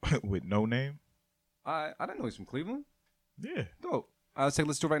with no name. I didn't know he's from Cleveland. Yeah. Dope. Let's take a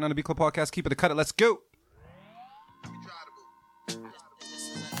listen to it right now on the Beat Club Podcast. Keep it to cut it. Let's go.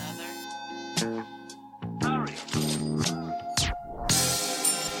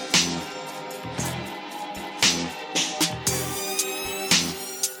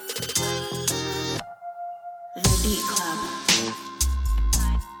 The Beat Club.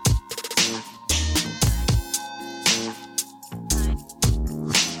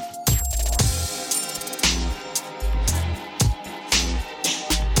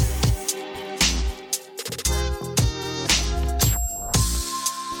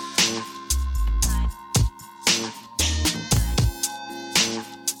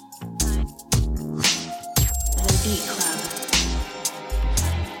 The Beat Club.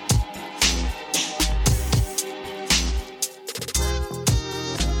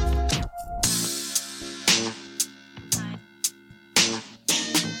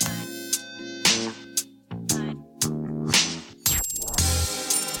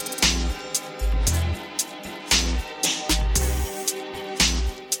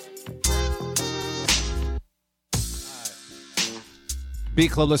 Beat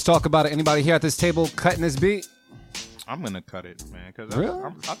Club, let's talk about it. Anybody here at this table cutting this beat? I'm gonna cut it, man, because Really?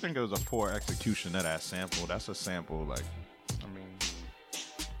 I think it was a poor execution of that sample. That's a sample, like, I mean,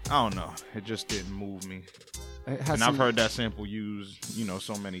 I don't know. It just didn't move me. It has And some- I've heard that sample used,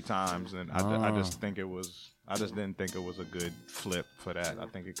 so many times, and I just think I just didn't think it was a good flip for that. I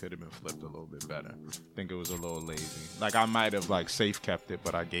think it could have been flipped a little bit better. I think it was a little lazy. Like, I might have like safe kept it,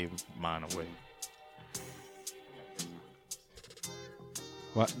 but I gave mine away.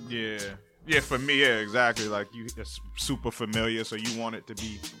 What? Yeah, for me, yeah, exactly. Like, it's super familiar, so you want it to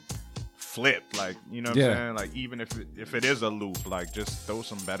be flipped, like, you know what I'm saying? Like, even if it is a loop, like, just throw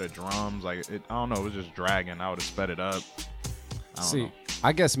some better drums. Like, I don't know, it was just dragging. I would have sped it up. I don't know.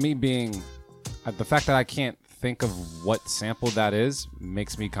 I guess me being the fact that I can't think of what sample that is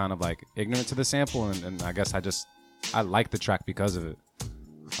makes me kind of like ignorant to the sample, and I guess I like the track because of it.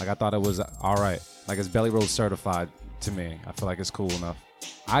 Like I thought it was all right. Like it's Belly Roll certified to me. I feel like it's cool enough.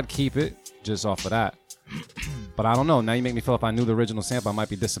 I'd keep it just off of that. But I don't know. Now you make me feel if I knew the original sample, I might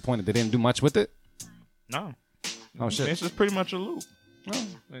be disappointed. They didn't do much with it. No. Oh shit. It's just pretty much a loop. Oh.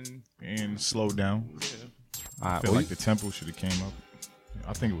 And slow down. Yeah. All right, I feel like the tempo should have came up.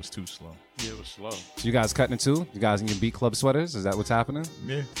 I think it was too slow. Yeah, it was slow. so you guys cutting it too? You guys in your beat club sweaters? Is that what's happening?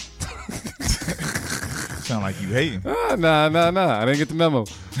 Yeah. Sound like you hating. Nah. I didn't get the memo.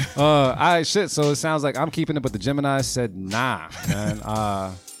 All right, shit. So it sounds like I'm keeping it, but the Gemini said nah,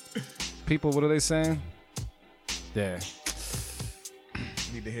 man. People, what are they saying? Yeah.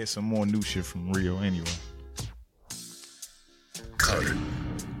 Need to hear some more new shit from Rio anyway.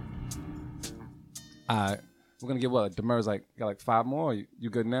 All right. We're going to get what? Demers got like 5 more? You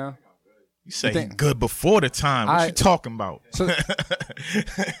good now? You say think- you good before the time. What you talking about?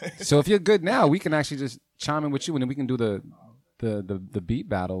 So if you're good now, we can actually just chime in with you, and then we can do the beat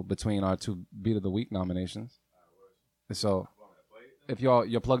battle between our 2 Beat of the Week nominations. So if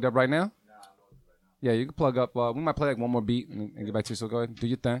you're plugged up right now? Yeah, you can plug up. We might play like one more beat and get back to you. So go ahead, do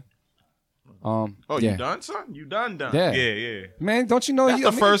your thing. Oh, yeah. you done, son? You done? Yeah. Yeah. Man, don't you know? That's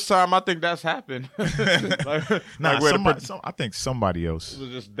the first time I think that's happened. Nah, where I think somebody else. it was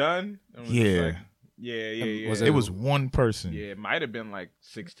just done. And was Yeah. just like, yeah. Was It was one person. Yeah, it might have been like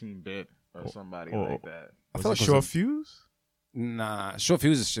 16-bit or somebody or- like that. Was feel it like it Short was Fuse? Nah, Short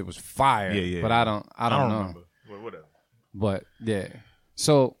Fuse's shit was fire. Yeah. But I don't know. Remember. Well, whatever. But yeah.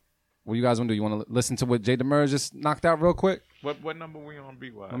 So what you guys want to do? You want to listen to what J.Demers just knocked out real quick? What number we on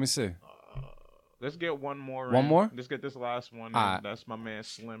beat-wise? Let me see. Let's get one more. One in. more? Let's get this last one. All right. That's my man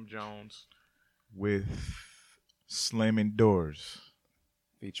Slim Jones. With Slamming Doors.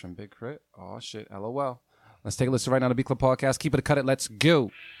 Featuring Big Crit. Oh shit. LOL. Let's take a listen right now to Beat Club Podcast. Keep it, cut it. Let's go.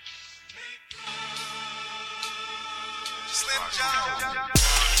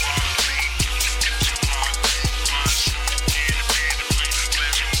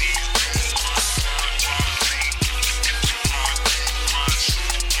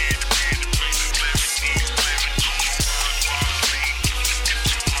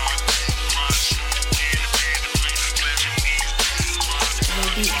 The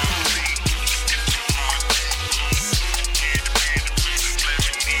Beat Club.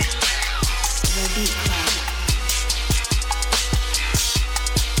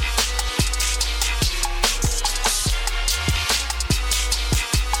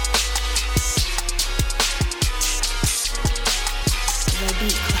 The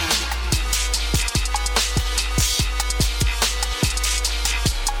Beat Club.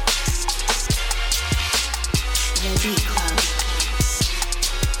 The Beat Club. The Beat Club.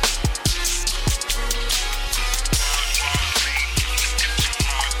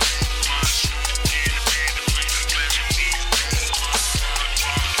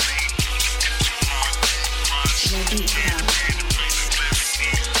 The Beat Club.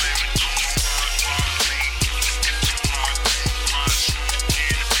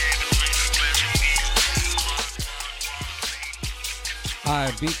 All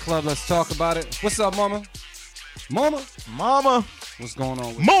right, Beat Club. Let's talk about it. What's up, Mama? Mama? What's going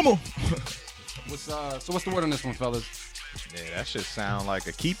on? Mama! What's the word on this one, fellas? Yeah, that shit sound like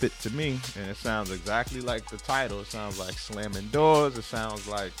a keep it to me, and it sounds exactly like the title. It sounds like slamming doors. It sounds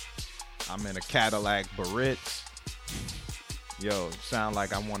like I'm in a Cadillac Barrett's. Yo, sound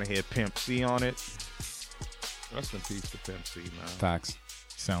like I want to hear Pimp C on it. Rest in peace to Pimp C, man. Facts.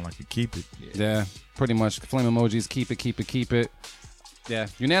 Sound like you keep it. Yeah, pretty much. Flame emojis. Keep it. Yeah,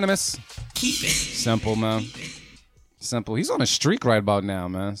 unanimous. Keep it. Simple, man. Simple. He's on a streak right about now,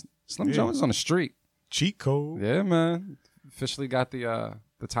 man. Slim Jones is on a streak. Cheat code. Yeah, man. Officially got the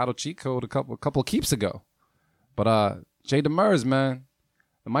title cheat code a couple keeps ago. But J.Demers, man,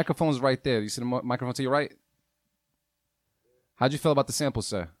 the microphone's right there. You see the microphone to your right? How'd you feel about the sample,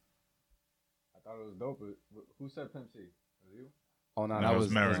 sir? I thought it was dope. But who said Pimp C? Was you? Oh no, No, that it was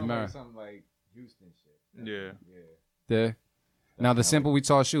was Mary. Mary. Something like Houston shit. Yeah. Yeah. Now the sample we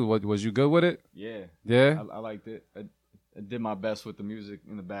taught you, was you good with it? Yeah. Yeah. I liked it. I did my best with the music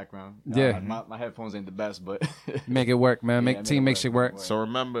in the background. Yeah. My headphones ain't the best, but Make it work, man. Yeah, Make shit work. So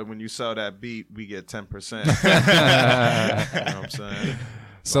remember, when you sell that beat, we get 10%. You know what I'm saying?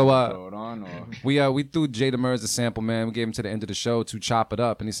 So throw it on or we threw J.Demers a sample, man. We gave him to the end of the show to chop it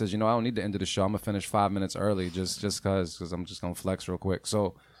up, and he says, I don't need the end of the show. I'm gonna finish 5 minutes early, just because I'm just gonna flex real quick.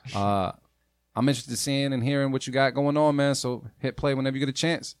 So I'm interested in seeing and hearing what you got going on, man. So hit play whenever you get a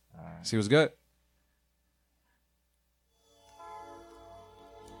chance. See what's good.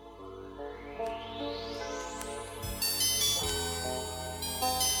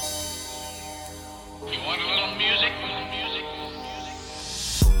 You want a little music?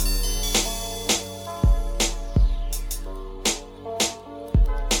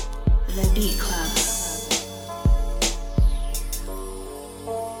 The Beat Club.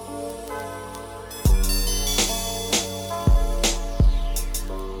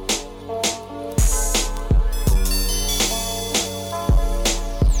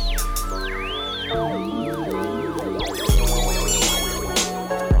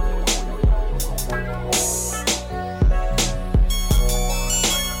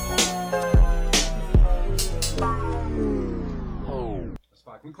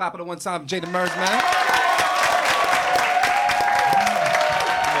 Can we clap it at one time, J.Demers, man?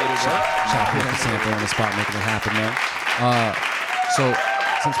 Shout out to Sam on the spot, making it happen, man. So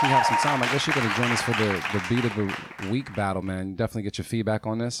since we have some time, I guess you're gonna join us for the beat of the week battle, man. Definitely get your feedback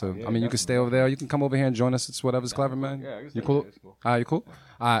on this. So I mean, you can stay over there. You can come over here and join us. It's whatever's clever, man. Yeah, I guess you cool? cool. All right, you cool?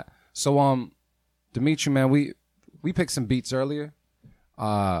 All right. So Dimitri, man, we picked some beats earlier.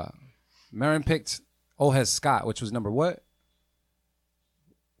 Marin picked Old Scott, which was number what?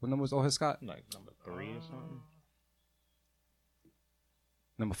 What number was Old Scott? Like number 3 or something.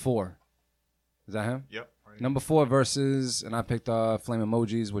 Number 4. Is that him? Yep. Right. Number 4 versus, and I picked Flame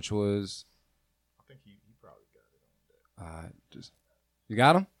Emojis, which was. I think he probably got it on that. You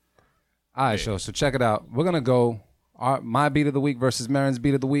got him? All right, so check it out. We're gonna go my beat of the week versus Marin's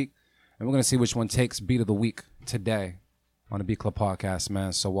beat of the week, and we're gonna see which one takes beat of the week today on the Beat Club podcast,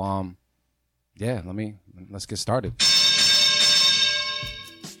 man. So yeah, let's get started.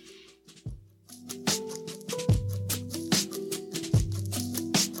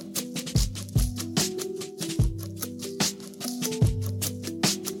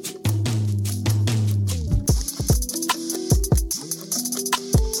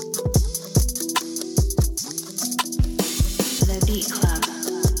 The Beat Club.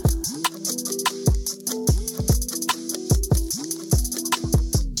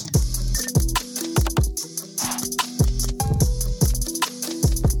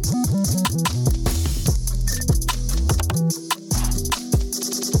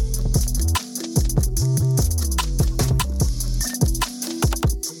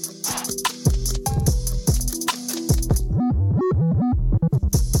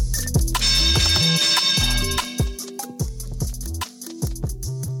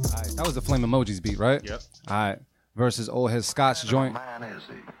 That was the Flame Emojis beat, right? Yep. All right. Versus Old Scott's joint.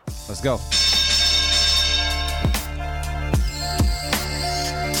 Let's go.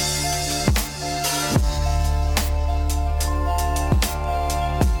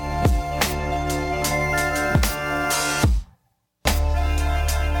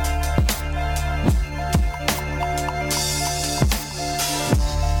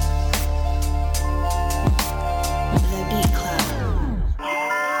 The Beat Club.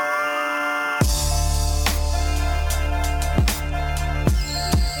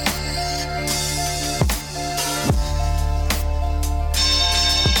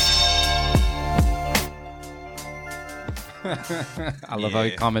 I love how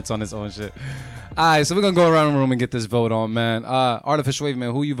he comments on his own shit. All right, so we're gonna go around the room and get this vote on, man. Artificial Wave,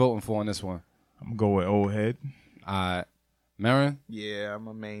 man, who you voting for on this one? I'm gonna go with Old Head. All right. Marin? Yeah, I'm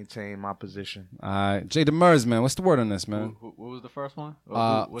gonna maintain my position. All right. J.Demers, man, what's the word on this, man? What was the first one?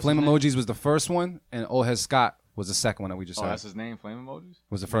 What's Flame his name? Emojis was the first one, and Old Scott was the second one that we just Oh, had. that's his name, Flame Emojis?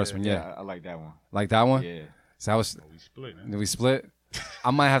 Was the first one, yeah. I like that one. Like that one? Yeah. So I was. We split. Did we split?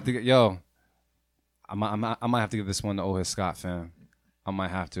 I might have to get I might have to give this one to Old Scott, fam. I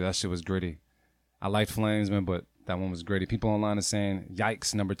might have to. That shit was gritty. I liked Flames, man, but that one was gritty. People online are saying,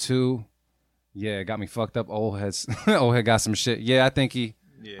 "Yikes!" Number 2, yeah, it got me fucked up. Old Head got some shit. Yeah, I think he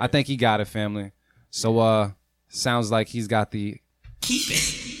got it, family. So sounds like he's got the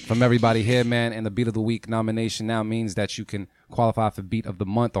from everybody here, man. And the Beat of the Week nomination now means that you can qualify for Beat of the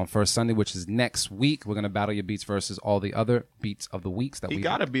Month on first Sunday, which is next week. We're gonna battle your beats versus all the other beats of the weeks that He we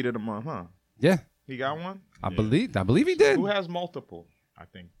got a beat of the month, huh? Yeah, He got one? I believe he did. Who has multiple? I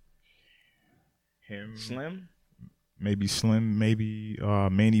think him, Slim? maybe Slim, maybe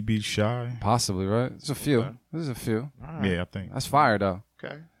Manny Beach Shy. Possibly, right? There's a few. Okay. There's a few. All right. Yeah, I think. That's fire though.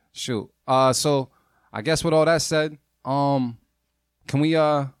 Okay. Shoot. So I guess with all that said, can we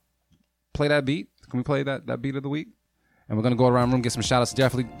play that beat? Can we play that beat of the week? And we're gonna go around the room, get some shout outs.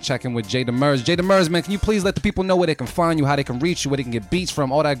 Definitely check in with J.Demers. J.Demers, man, can you please let the people know where they can find you, how they can reach you, where they can get beats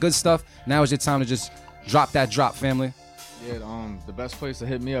from, all that good stuff. Now is your time to just drop that drop, family. Yeah, the best place to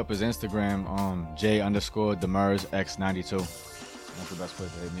hit me up is Instagram, J_Demers X92. That's the best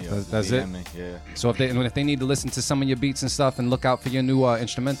place to hit me up. That's DM it? me, yeah. So if they need to listen to some of your beats and stuff and look out for your new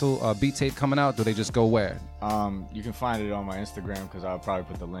instrumental beat tape coming out, do they just go where? You can find it on my Instagram because I'll probably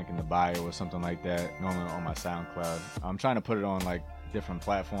put the link in the bio or something like that. Normally on my SoundCloud. I'm trying to put it on like different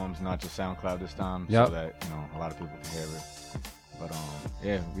platforms, not just SoundCloud this time, Yep. so that a lot of people can hear it. But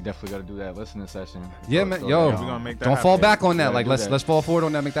yeah, we definitely got to do that listening session. Yeah, man. Yo, we're gonna make that don't fall happen. back on that. Yeah, like do let's that. let's fall forward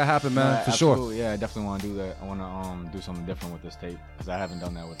on that. Make that happen, man, No, for sure. absolutely. Yeah, I definitely want to do that. I want to do something different with this tape because I haven't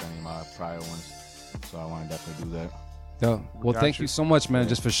done that with any of my prior ones. So I want to definitely do that. Yo, well, thank you so much, man,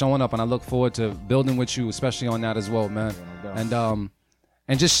 just for showing up, and I look forward to building with you, especially on that as well, man. Yeah, no doubt.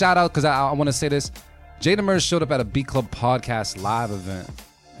 And just shout out because I want to say this: J.Demers showed up at a Beat Club podcast live event,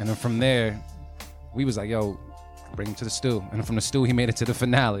 and then from there, we was like, yo, bring him to the stew, and then from the stew, he made it to the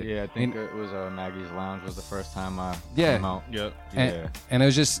finale. Yeah, I think it was Maggie's Lounge was the first time I Yeah. came out. Yep. And, and it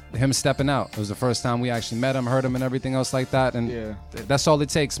was just him stepping out. It was the first time we actually met him, heard him, and everything else like that. And Yeah. that's all it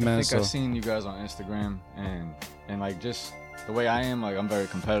takes, man. I think So I've seen you guys on Instagram and like just the way I am, like I'm very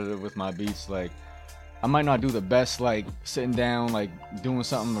competitive with my beats. Like I might not do the best like sitting down, like doing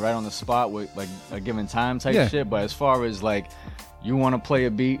something right on the spot with like a given time type Yeah. shit. But as far as like you want to play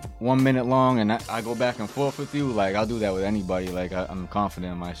a beat 1 minute long and I go back and forth with you, like I'll do that with anybody. Like I'm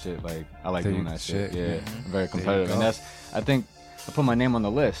confident in my shit. Like I like There doing you- that shit. shit. Yeah, I'm very competitive, go. and I think I put my name on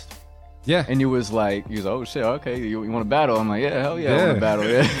the list. yeah, And you was like, oh shit, okay, you want to battle? I'm like, yeah, hell yeah, I Yeah. want to battle.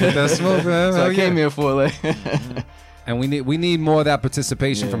 Yeah, that's smoke, man. so Hell I came yeah. here for like. And we need more of that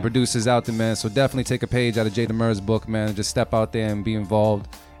participation Yeah. from producers out there, man. So definitely take a page out of J.Demers' book, man, and just step out there and be involved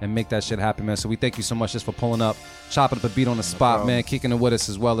and make that shit happen, man. So we thank you so much just for pulling up, chopping up a beat on the spot, problem. man, kicking it with us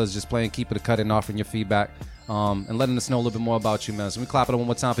as well as just playing Keep It a Cut and offering your feedback and letting us know a little bit more about you, man. So we clap it up one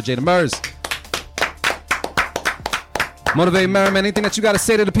more time for J.Demers. Motivate Merriman, anything that you got to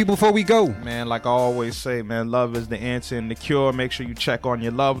say to the people before we go? Man, like I always say, man, love is the answer and the cure. Make sure you check on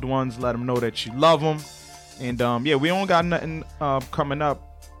your loved ones. Let them know that you love them. And yeah, we don't got nothing coming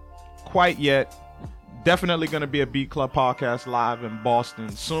up quite yet. Definitely going to be a Beat Club podcast live in Boston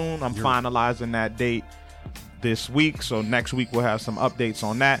soon. I'm finalizing that date this week. So next week we'll have some updates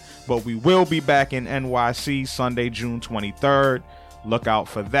on that. But we will be back in NYC Sunday, June 23rd. Look out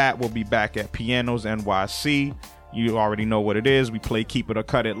for that. We'll be back at Pianos NYC. You already know what it is. We play Keep It or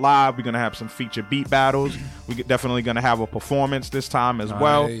Cut It live. We're going to have some feature beat battles. We're definitely going to have a performance this time as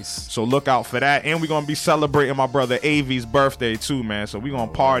well. So look out for that. And we're going to be celebrating my brother Avi's birthday too, man. So we're going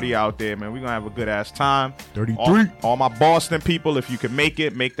to party out there, man. We're going to have a good ass time. 33. All my Boston people, if you can make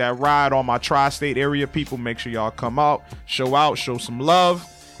it, make that ride. All my tri-state area people, make sure y'all come out, show some love.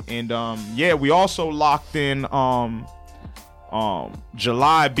 And yeah, we also locked in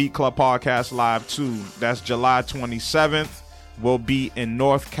July Beat Club Podcast Live 2. That's July 27th. We'll be in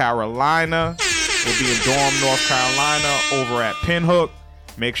North Carolina. We'll be in Durham, North Carolina over at Pinhook.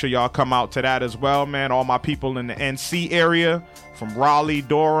 Make sure y'all come out to that as well, man. All my people in the NC area, from Raleigh,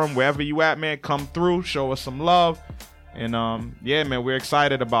 Durham, wherever you at, man, come through, show us some love. And yeah, man, we're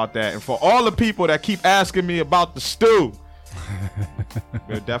excited about that. And for all the people that keep asking me about the stew,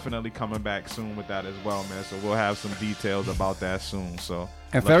 we're definitely coming back soon with that as well, man. So we'll have some details about that soon. So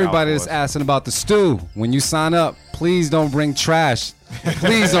And for look out everybody for that's us. asking about the stew, when you sign up, please don't bring trash.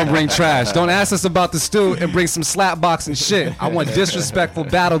 Please don't bring trash. Don't ask us about the stew and bring some slapbox and shit. I want disrespectful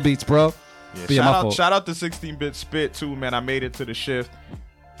battle beats, bro. Yeah, But yeah, my fault. shout out to 16-Bit Spit too, man. I made it to the shift.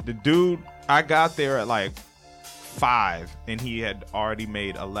 The dude, I got there at like 5 and he had already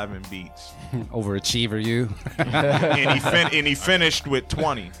made 11 beats. Overachiever, you. and he finished with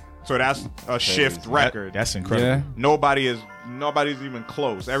 20. So that's a shift record. That's incredible. Yeah. Nobody's even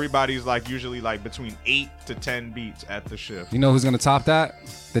close. Everybody's like usually like between 8 to 10 beats at the shift. You know who's gonna top that?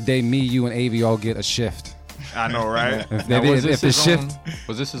 The day me, you, and Avi all get a shift. I know, right? If, Now, if the his shift,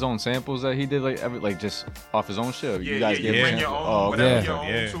 was this his own samples that he did like just off his own shit? You guys gave him bring your samples? own, Oh, whatever okay. your own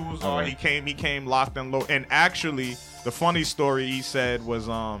Yeah. tools All are. right. He came locked and low. And actually, the funny story he said was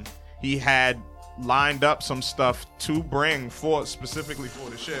he had lined up some stuff to bring specifically for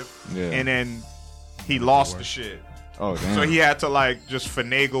the shift, Yeah. and then he lost the shit. Oh damn. So he had to like just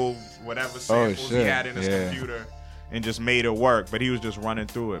finagle whatever samples he shit. had in his Yeah. computer and just made it work. But he was just running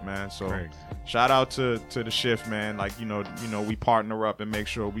through it, man. So Crazy. shout out to the shift, man. Like you know, we partner up and make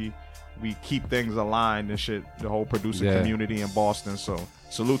sure we keep things aligned and shit. The whole producer Yeah. community in Boston. So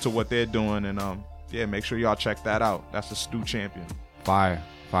salute to what they're doing, and yeah, make sure y'all check that out. That's the Stew Champion. fire.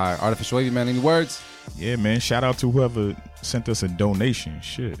 Artificial Wavy, man. Any words? Yeah, man. Shout out to whoever sent us a donation.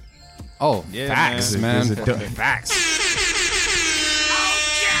 Shit. Oh, Yeah, facts, man. There's a facts.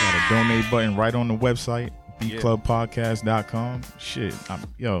 Got a donate button right on the website. beatclubpodcast.com. Shit,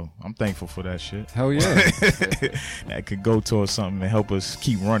 I'm thankful for that shit. Hell yeah. That could go towards something and help us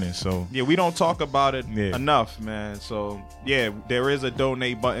keep running. So yeah, we don't talk about it enough, man. So yeah, there is a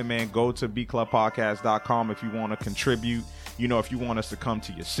donate button, man. Go to beatclubpodcast.com if you want to contribute. You know, if you want us to come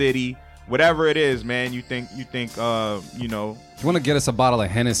to your city, whatever it is, man. You think you know. You want to get us a bottle of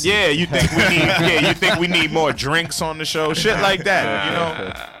Hennessy? Yeah, you think we need. You think we need more drinks on the show, shit like that. You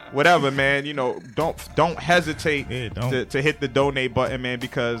know, whatever, man. You know, don't hesitate to hit the donate button, man.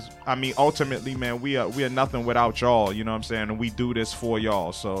 Because I mean, ultimately, man, we are nothing without y'all. You know what I'm saying? And we do this for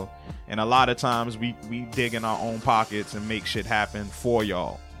y'all. So, and a lot of times we dig in our own pockets and make shit happen for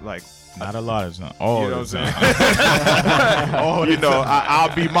y'all. Like. Not a lot of time. All the time. You know,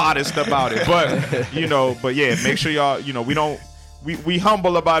 I'll be modest about it, but yeah, make sure y'all. You know, we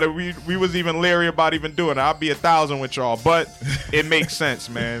humble about it. We was even leery about even doing it. I'll be 1,000 with y'all, but it makes sense,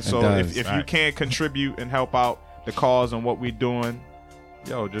 man. So if you can contribute and help out the cause and what we're doing,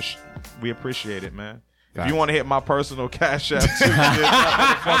 we appreciate it, man. If you want to hit my personal cash app too,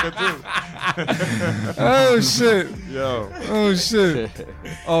 oh shit. Yo. Oh shit.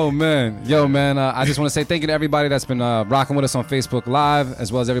 Oh man. Yo man, I just want to say thank you to everybody that's been rocking with us on Facebook Live,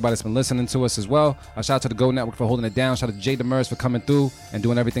 as well as everybody that's been listening to us as well. Shout out to the Go Network for holding it down. Shout out to J.Demers for coming through and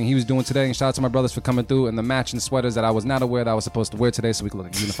doing everything he was doing today. And shout out to my brothers for coming through and the matching sweaters that I was not aware that I was supposed to wear today, so we could look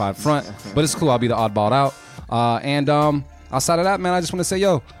like a unified front. But it's cool. I'll be the oddball out. And outside of that, man, I just want to say,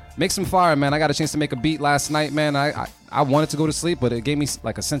 yo, make some fire, man. I got a chance to make a beat last night, man. I wanted to go to sleep, but it gave me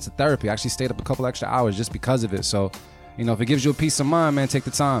like a sense of therapy. I actually stayed up a couple extra hours just because of it. So, you know, if it gives you a peace of mind, man, take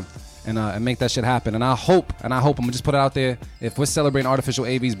the time and make that shit happen. And I hope, I'm gonna just put it out there. If we're celebrating Artificial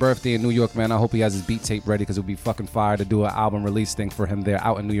AB's birthday in New York, man, I hope he has his beat tape ready because it would be fucking fire to do an album release thing for him there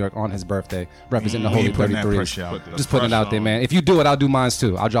out in New York on his birthday, representing the Holy 33. Just putting it out there, man. If you do it, I'll do mine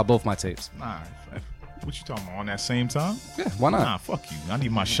too. I'll drop both my tapes. Nah. What you talking about? On that same time? Yeah, why not? Nah, fuck you. I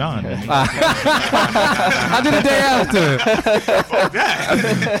need my shine. I did the day after.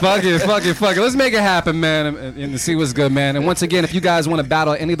 Fuck it. Let's make it happen, man, and see what's good, man. And once again, if you guys want to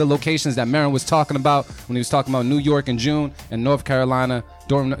battle any of the locations that Marin was talking about when he was talking about New York in June and North Carolina,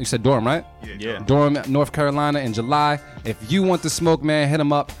 Durham, you said Durham, right? Yeah. Durham, North Carolina in July. If you want the smoke, man, hit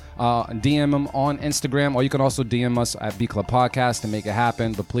him up. DM him on Instagram, or you can also DM us at B Club Podcast to make it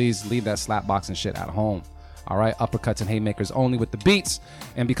happen. But please leave that slap box and shit at home. All right, uppercuts and haymakers only with the beats.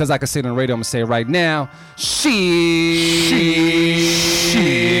 And because I can say it on the radio, I'm gonna say it right now. We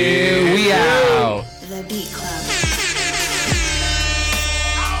out. The Beat Club.